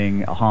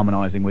singing,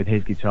 harmonising with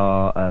his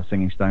guitar,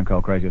 singing Stone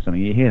Cold Crazy or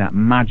something. You hear that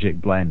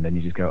magic blend, and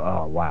you just go,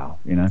 "Oh wow!"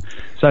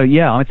 So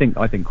yeah, I think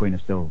Queen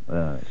is still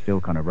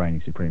kind of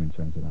reigning supreme in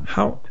terms of that.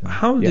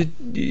 How did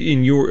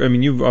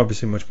you're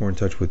obviously much more in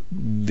touch with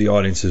the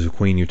audiences of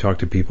Queen. You talk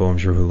to people, I'm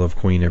sure, who love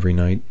Queen every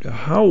night.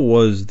 How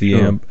was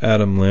the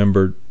Adam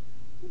Lambert?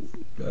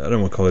 I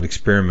don't want to call it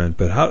experiment,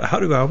 but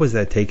how was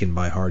that taken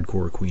by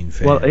hardcore Queen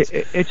fans? Well,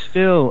 it's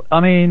still.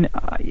 I mean,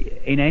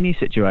 in any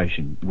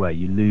situation where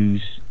you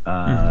lose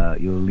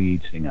your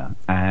lead singer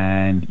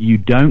and you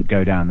don't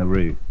go down the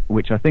route,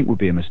 which I think would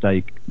be a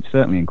mistake,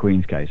 certainly in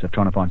Queen's case, of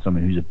trying to find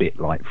someone who's a bit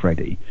like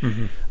Freddie.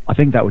 I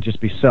think that would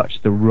just be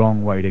such the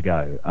wrong way to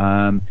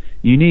go.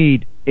 You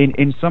need,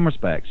 in some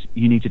respects,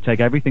 you need to take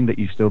everything that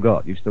you've still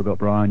got. You've still got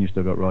Brian, you've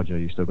still got Roger,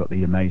 you've still got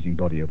the amazing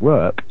body of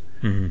work.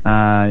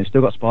 You've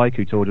still got Spike,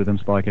 who toured with them.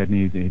 Spike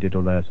Edney, who did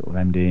all their sort of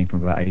MDing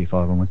from about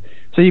 85 onwards.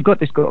 So you've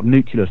got this kind of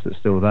nucleus that's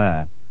still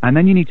there, and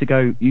then you need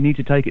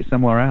to take it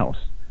somewhere else.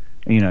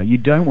 You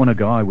don't want a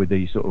guy with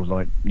these sort of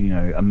like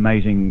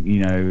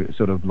amazing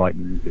sort of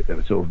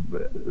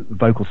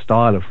vocal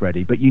style of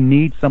Freddie, but you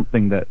need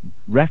something that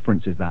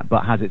references that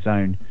but has its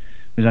own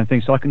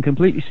thing. So I can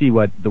completely see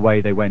the way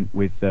they went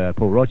with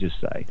Paul Rodgers,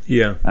 say,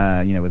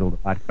 with all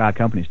the Bad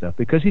Company stuff,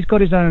 because he's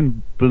got his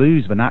own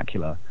blues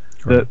vernacular.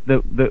 Right.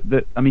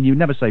 I mean, you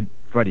never say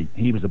Freddie,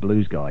 he was a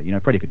blues guy.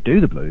 Freddie could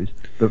do the blues,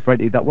 but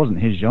Freddie, that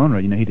wasn't his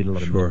genre. He did a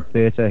lot of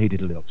theatre, he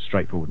did a lot of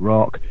straightforward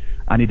rock,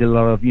 and he did a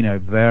lot of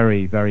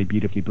very, very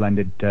beautifully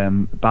blended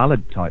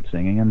ballad type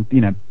singing.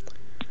 And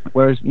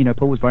whereas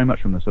Paul was very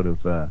much from the sort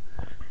of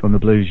from the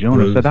blues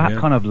genre, so that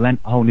kind of lent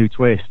a whole new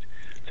twist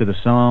to the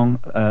song,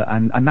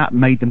 and that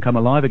made them come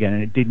alive again.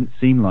 And it didn't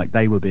seem like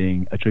they were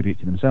being a tribute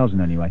to themselves in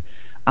any way.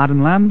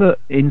 Adam Lambert,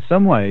 in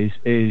some ways,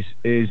 is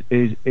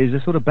a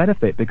sort of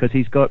benefit because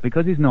he's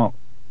not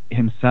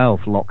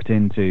himself locked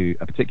into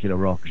a particular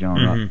rock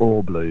genre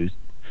or blues.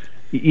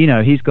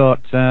 He's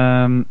got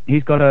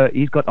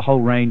the whole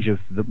range of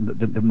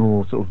the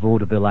more sort of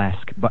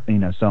vaudeville-esque,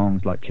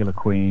 songs like Killer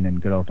Queen and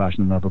Good Old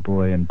Fashioned Lover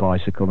Boy and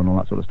Bicycle and all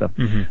that sort of stuff.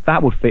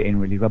 That would fit in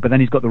really well. But then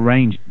he's got the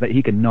range that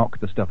he can knock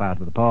the stuff out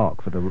of the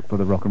park for the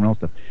rock and roll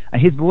stuff. And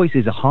his voice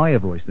is a higher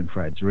voice than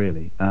Fred's,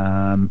 really.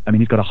 I mean,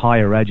 he's got a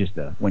higher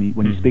register when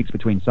he speaks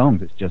between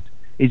songs. It's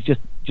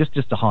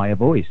just a higher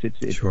voice.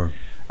 It's sure.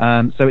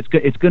 So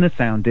it's going to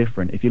sound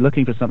different. If you're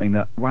looking for something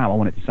that, wow, I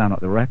want it to sound like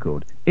the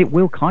record, it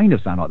will kind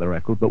of sound like the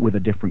record, but with a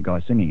different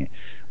guy singing it.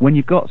 When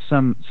you've got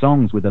some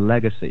songs with a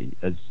legacy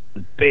as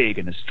big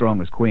and as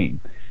strong as Queen,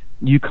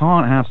 you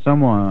can't have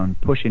someone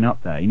pushing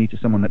up there. You need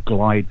someone that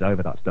glides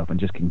over that stuff and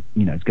just can,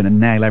 it's going to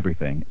nail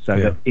everything. So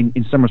that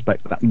in some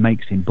respects, that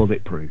makes him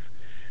bulletproof.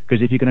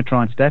 Because if you're going to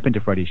try and step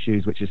into Freddie's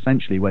shoes, which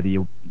essentially whether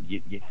you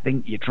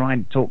think you try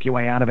and talk your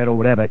way out of it or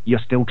whatever, you're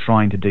still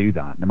trying to do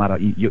that. No matter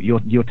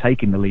you're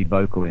taking the lead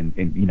vocal in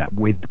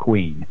with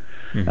Queen,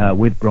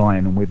 with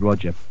Brian and with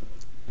Roger.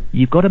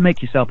 You've got to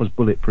make yourself as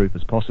bulletproof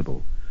as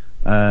possible.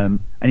 And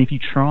if you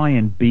try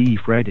and be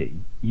Freddie,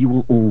 you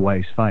will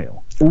always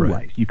fail. Always.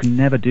 Right. You can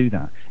never do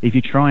that. If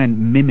you try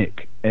and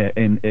mimic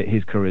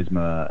his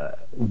charisma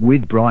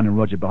with Brian and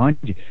Roger behind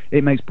you,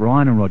 it makes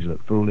Brian and Roger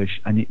look foolish,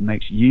 and it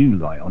makes you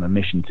like on a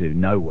mission to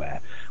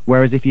nowhere.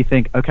 Whereas if you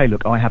think, okay,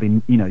 look, I have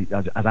him,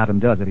 as Adam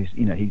does,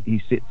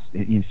 he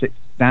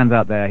stands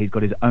out there. He's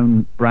got his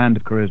own brand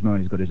of charisma,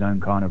 and he's got his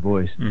own kind of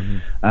voice.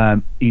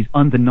 He's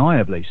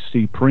undeniably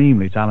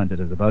supremely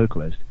talented as a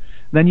vocalist.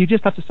 Then you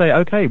just have to say,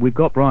 okay, we've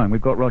got Brian,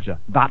 we've got Roger.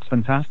 That's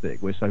fantastic.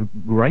 We're so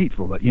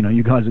grateful that,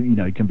 you guys,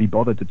 can be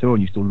bothered to tour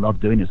and you still love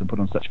doing this and put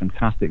on such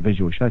fantastic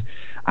visual shows.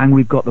 And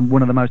we've got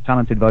one of the most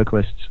talented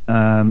vocalists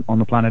on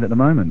the planet at the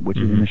moment, which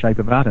is in the shape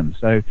of Adam.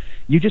 So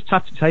you just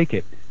have to take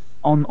it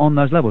on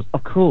those levels.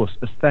 Of course,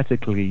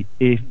 aesthetically,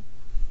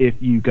 if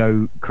you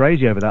go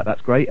crazy over that, that's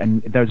great.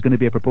 And there's going to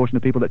be a proportion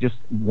of people that just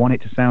want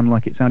it to sound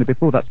like it sounded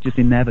before. That's just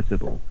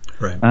inevitable.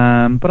 Right.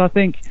 But I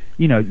think,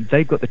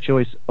 they've got the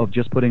choice of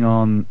just putting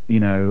on,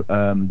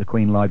 the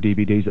Queen live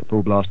DVDs at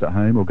full blast at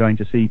home, or going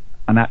to see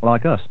an act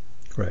like us,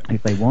 right,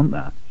 if they want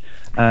that.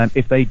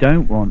 If they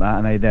don't want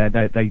that, and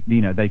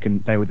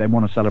they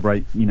want to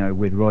celebrate,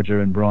 with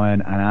Roger and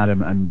Brian and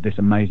Adam and this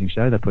amazing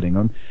show they're putting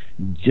on,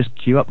 just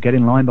queue up, get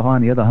in line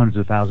behind the other hundreds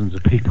of thousands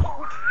of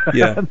people,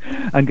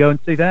 and go and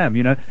see them.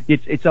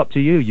 It's up to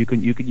you. You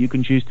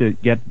can choose to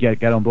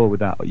get on board with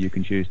that, or you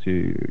can choose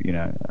to,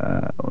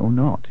 or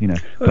not.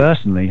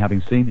 Personally,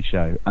 having seen the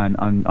show, and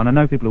I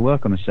know people who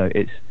work on the show,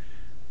 it's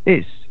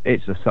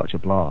such a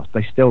blast.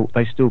 They still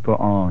put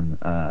on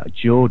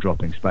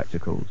jaw-dropping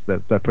spectacles.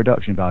 Their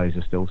production values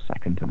are still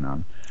second to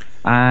none,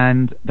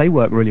 and they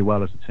work really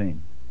well as a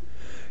team.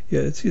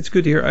 Yeah, it's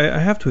good to hear. I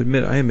have to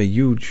admit, I am a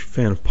huge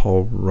fan of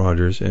Paul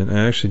Rodgers, and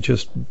I actually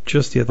just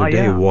the other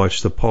day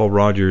watched the Paul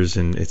Rodgers,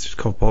 and it's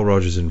called Paul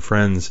Rodgers and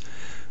Friends,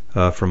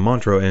 from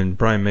Montreux, and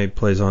Brian May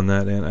plays on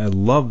that, and I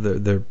love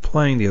they're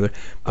playing together,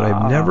 but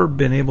I've never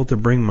been able to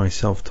bring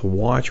myself to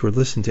watch or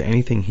listen to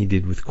anything he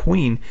did with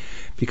Queen,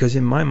 because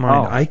in my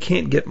mind I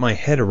can't get my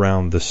head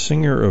around the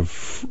singer of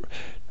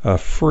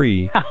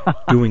Free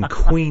doing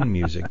Queen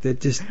music. That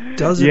just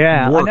doesn't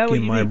work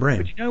in my brain.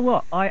 But you know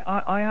what?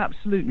 I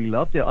absolutely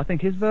loved it. I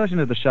think his version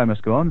of The Show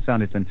Must Go On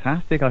sounded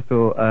fantastic. I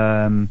thought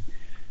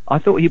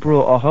he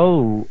brought a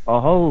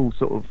whole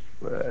sort of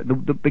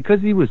because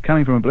he was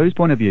coming from a blues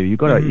point of view. You've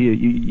got to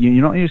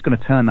you're not just going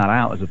to turn that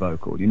out as a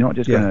vocal. You're not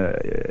just going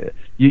to.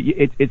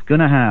 It's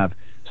going to have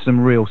some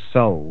real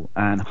soul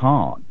and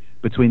heart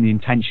between the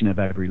intention of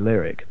every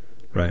lyric.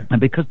 Right. And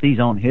because these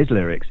aren't his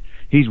lyrics,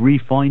 he's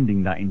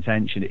refinding that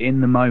intention in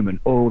the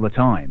moment all the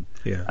time.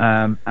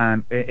 Yeah.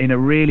 And in a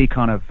really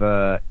kind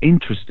of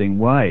interesting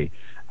way.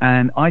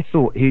 And I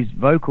thought his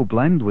vocal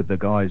blend with the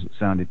guys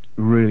sounded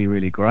really,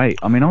 really great.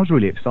 I mean, I was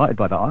really excited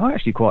by that. I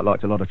actually quite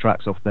liked a lot of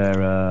tracks off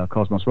their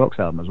Cosmos Rocks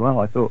album as well.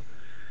 I thought,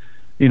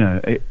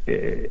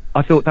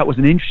 I thought that was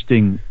an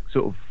interesting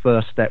sort of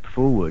first step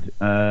forward.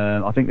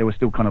 I think they were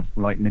still kind of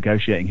like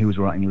negotiating who was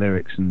writing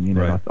lyrics, and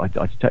right. I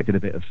detected a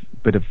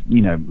bit of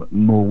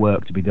more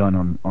work to be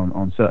done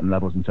on certain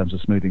levels in terms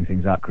of smoothing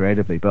things out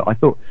creatively. But I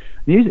thought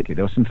musically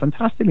there were some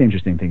fantastically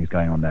interesting things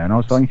going on there, and I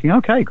was thinking,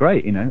 okay,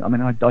 great. I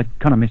mean, I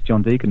kind of missed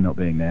John Deacon not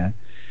being there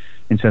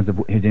in terms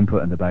of his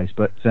input on the bass,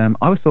 but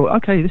I thought,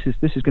 okay, this is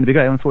going to be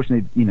great.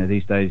 Unfortunately,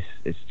 these days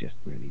it's just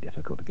really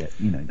difficult to get,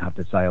 have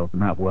the sales, the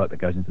amount of work that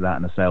goes into that,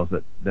 and the sales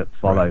that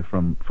follow right.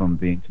 from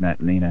the internet,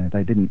 and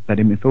they didn't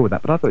move forward with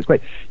that. But I thought it's great.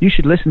 You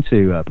should listen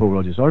to Paul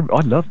Rodgers. I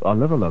love a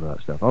lot of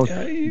that stuff. I was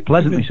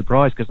pleasantly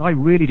surprised because I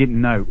really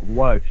didn't know.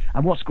 Whoa!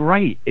 And what's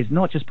great is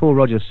not just Paul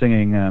Rodgers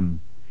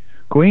singing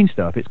Queen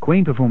stuff; it's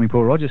Queen performing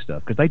Paul Rodgers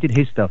stuff, because they did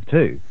his stuff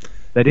too.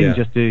 They didn't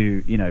just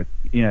do,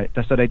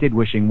 so they did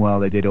Wishing Well,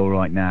 they did All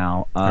Right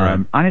Now,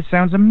 and it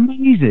sounds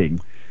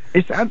amazing.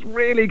 It sounds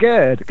really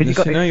good. Because you've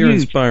got now you're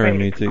inspiring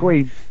me to.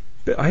 Queen.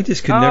 But I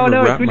just could never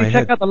wrap my head.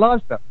 Check out the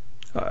live stuff.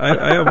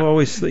 I have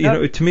always,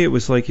 to me it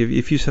was like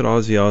if you said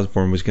Ozzy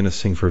Osbourne was going to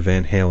sing for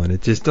Van Halen,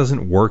 it just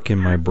doesn't work in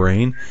my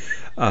brain.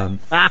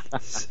 So,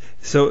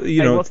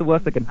 what's the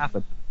worst that can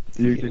happen?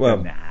 You just go,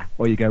 nah,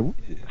 or you go...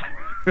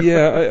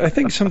 Yeah, I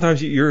think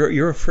sometimes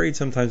you're afraid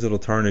sometimes it'll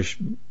tarnish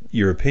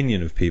your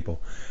opinion of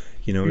people.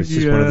 It's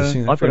just one of those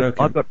things. I've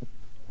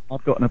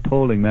got an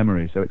appalling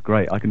memory, so it's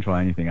great. I can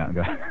try anything out and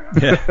go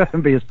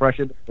and be as fresh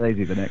and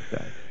lazy the next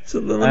day. So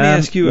let me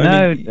ask you.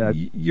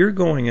 You're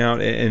going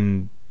out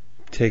and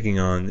taking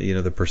on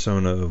the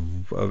persona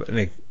of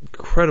an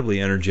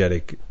incredibly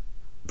energetic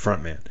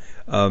frontman.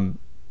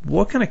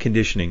 What kind of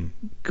conditioning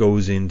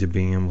goes into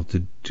being able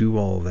to do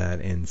all that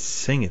and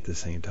sing at the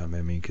same time?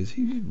 I mean, because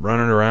he's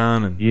running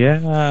around and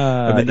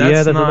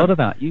there's a lot of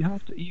that. You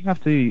have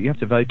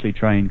to vocally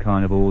train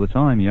kind of all the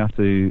time. You have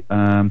to.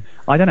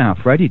 I don't know how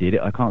Freddie did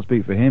it. I can't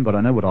speak for him, but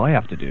I know what I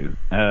have to do,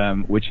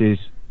 which is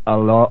a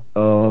lot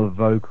of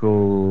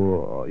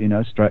vocal,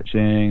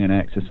 stretching and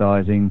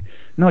exercising,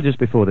 not just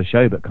before the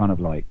show, but kind of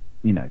like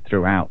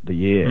throughout the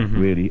year,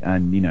 really,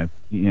 and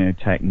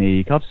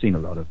technique. I've seen a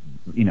lot of.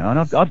 And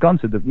I've gone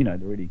to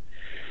the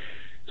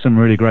some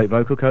really great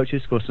vocal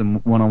coaches for some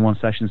one-on-one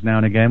sessions now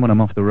and again when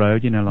I'm off the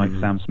road, like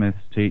Sam Smith's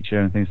teacher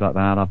and things like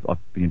that. I've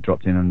been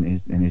dropped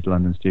in his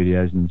London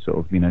studios and sort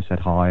of said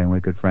hi, and we're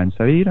good friends.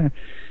 So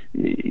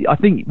I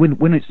think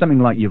when it's something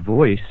like your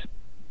voice,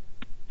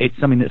 it's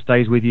something that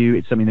stays with you.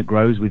 It's something that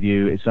grows with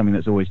you. It's something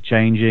that's always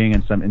changing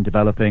and something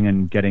developing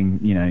and getting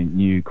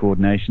new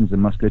coordinations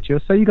and musculature.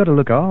 So you got to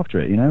look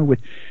after it.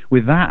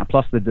 With that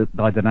plus the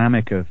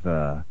dynamic of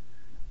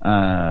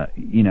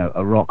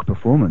a rock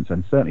performance,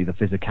 and certainly the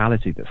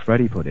physicality that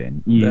Freddie put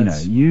in.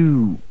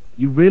 You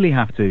really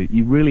have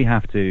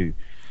to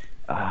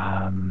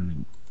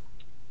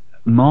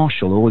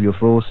marshal all your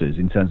forces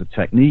in terms of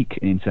technique,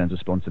 in terms of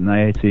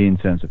spontaneity, in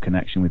terms of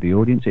connection with the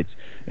audience.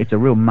 It's a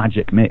real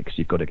magic mix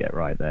you've got to get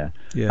right there.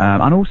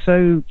 And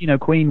also,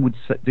 Queen would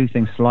do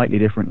things slightly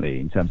differently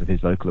in terms of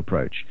his vocal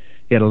approach.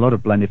 He had a lot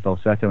of blended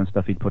falsetto and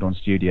stuff he'd put on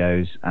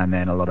studios, and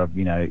then a lot of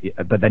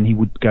but then he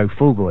would go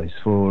full voice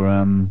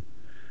for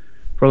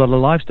for a lot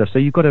of live stuff. So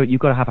you've got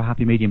to have a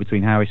happy medium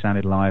between how he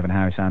sounded live and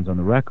how he sounds on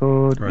the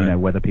record. Right. You know,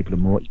 whether people are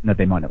more,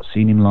 they might not have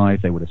seen him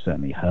live, they would have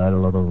certainly heard a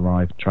lot of the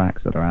live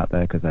tracks that are out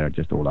there because they're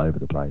just all over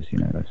the place. You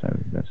know,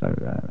 they're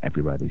so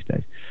everywhere these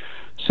days.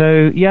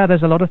 So yeah,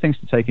 there's a lot of things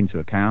to take into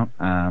account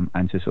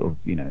and to sort of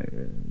you know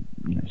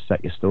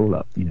set your stall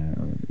up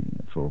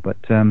for. But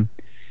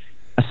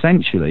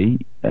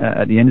essentially,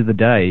 at the end of the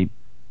day,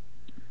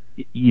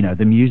 you know,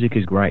 the music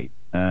is great.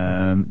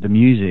 The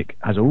music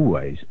has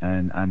always,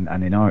 and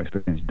in our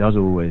experience, does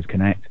always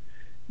connect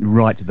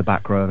right to the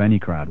back row of any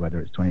crowd, whether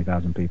it's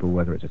 20,000 people,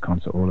 whether it's a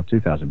concert hall of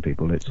 2,000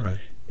 people.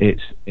 It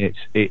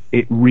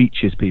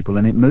reaches people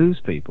and it moves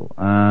people.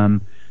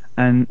 And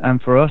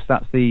for us,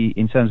 that's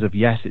in terms of,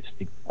 yes,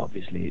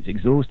 obviously it's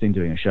exhausting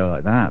doing a show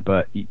like that,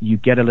 but you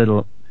get a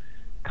little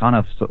kind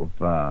of sort of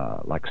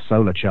like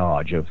solar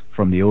charge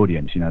from the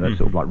audience, you know, that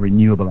sort of like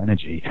renewable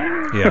energy.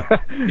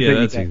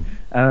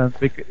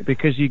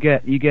 Because you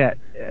get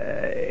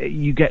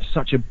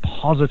such a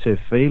positive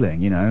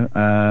feeling, you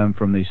know,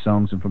 from these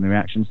songs and from the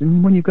reactions.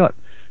 And when you've got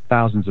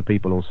thousands of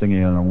people all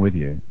singing along with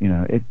you, you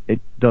know, it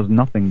does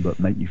nothing but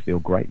make you feel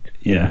great.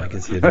 Yeah, I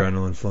can see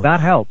adrenaline flow. That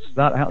helps.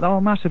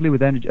 Massively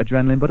with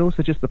adrenaline, but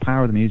also just the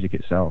power of the music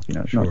itself. You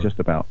know, it's not just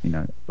about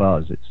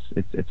buzz.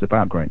 It's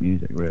about great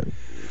music, really.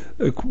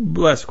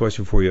 Last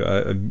question for you.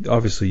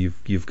 Obviously,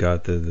 you've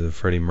got the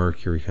Freddie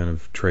Mercury kind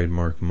of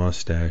trademark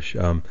mustache.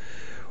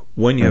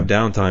 When you have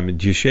downtime,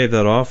 do you shave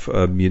that off,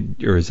 or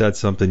is that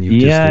something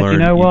you just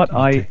learned? You know what?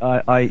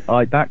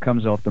 I that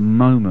comes off the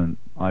moment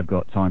I've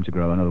got time to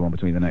grow another one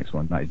between the next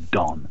one. That is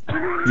gone.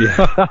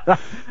 Yeah.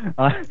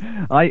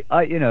 I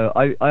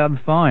am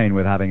fine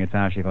with having a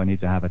tash if I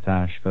need to have a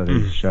tash for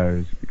these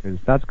shows, because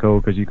that's cool,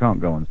 because you can't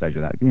go on stage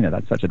with that. You know,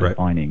 that's such a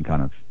defining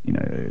kind of,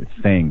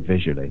 thing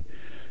visually.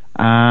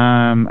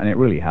 And it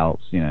really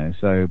helps,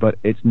 so, but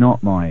it's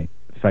not my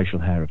facial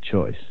hair of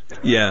choice.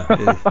 Yeah,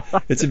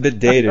 it's a bit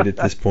dated at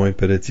this point,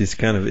 but it's just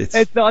kind of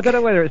I don't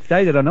know whether it's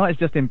dated or not. It's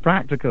just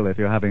impractical if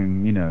you're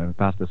having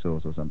pasta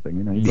sauce or something.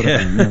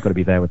 You've got to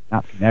be there with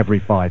napkin every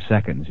 5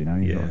 seconds. You got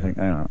to think.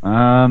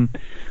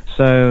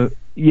 So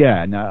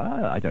yeah,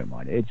 no, I don't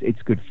mind it.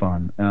 It's good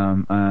fun.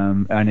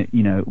 And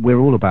we're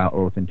all about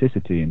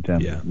authenticity in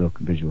terms of look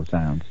and visual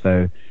sound.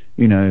 So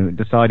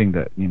deciding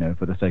that,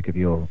 for the sake of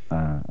your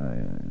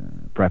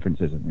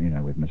preferences,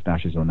 with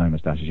moustaches or no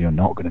moustaches, you're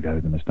not going to go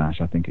with the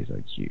moustache, I think is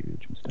a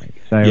huge mistake.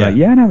 So,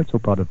 it's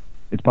all part of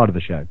the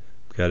show.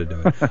 Got to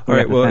do it. All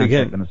right, well,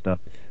 again,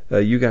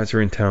 you guys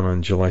are in town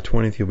on July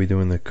 20th. You'll be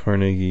doing the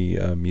Carnegie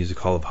Music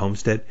Hall of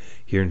Homestead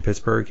here in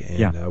Pittsburgh,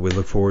 and we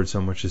look forward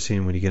so much to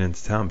seeing when you get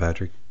into town,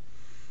 Patrick.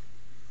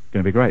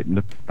 Going to be great.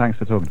 Thanks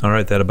for talking. All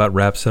right, that about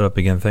wraps it up.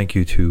 Again, thank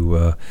you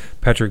to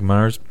Patrick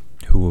Myers,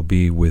 who will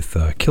be with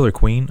Killer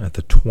Queen at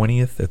the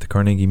 20th at the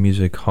Carnegie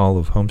Music Hall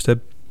of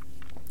Homestead.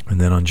 And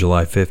then on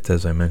July 5th,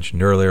 as I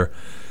mentioned earlier,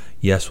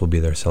 Yes will be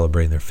there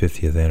celebrating their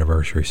 50th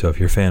anniversary. So if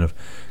you're a fan of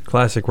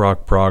classic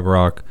rock, prog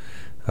rock,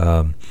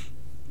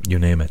 you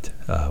name it,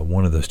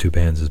 one of those two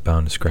bands is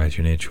bound to scratch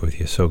an itch with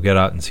you. So get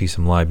out and see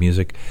some live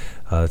music.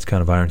 It's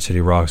kind of Iron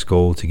City Rock's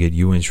goal to get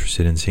you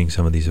interested in seeing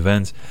some of these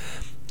events,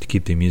 to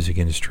keep the music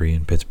industry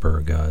in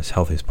Pittsburgh as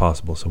healthy as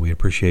possible. So we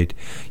appreciate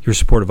your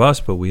support of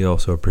us, but we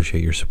also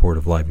appreciate your support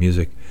of live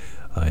music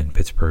in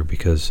Pittsburgh,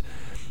 because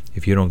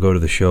if you don't go to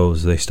the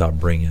shows, they stop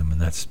bringing them, and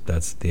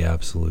that's the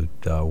absolute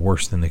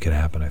worst thing that could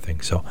happen, I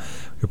think. So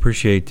we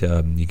appreciate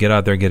you get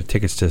out there, get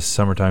tickets to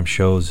summertime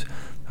shows.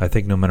 I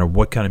think no matter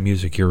what kind of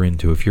music you're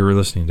into, if you're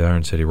listening to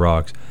Iron City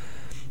Rocks,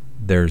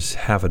 there's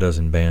half a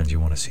dozen bands you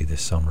want to see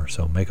this summer.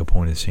 So make a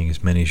point of seeing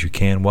as many as you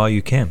can while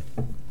you can.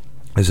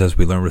 As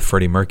we learned with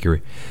Freddie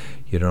Mercury,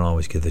 you don't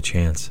always get the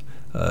chance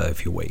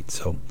if you wait.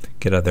 So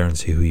get out there and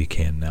see who you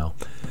can now.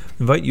 I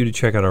invite you to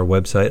check out our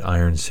website,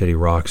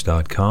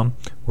 IronCityRocks.com.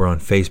 We're on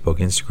Facebook,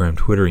 Instagram,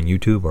 Twitter, and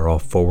YouTube are all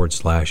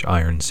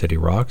 /Iron City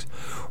Rocks.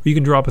 Or you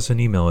can drop us an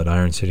email at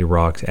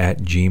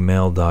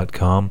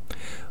IronCityRocks@gmail.com.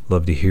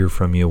 Love to hear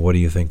from you. What do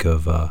you think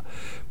of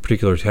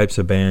particular types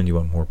of band? You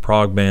want more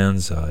prog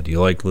bands? Do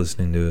you like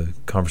listening to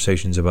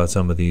conversations about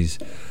some of these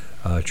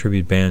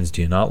tribute bands?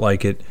 Do you not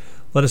like it?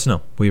 Let us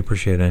know. We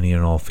appreciate any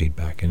and all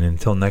feedback. And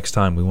until next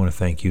time, we want to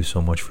thank you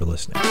so much for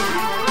listening.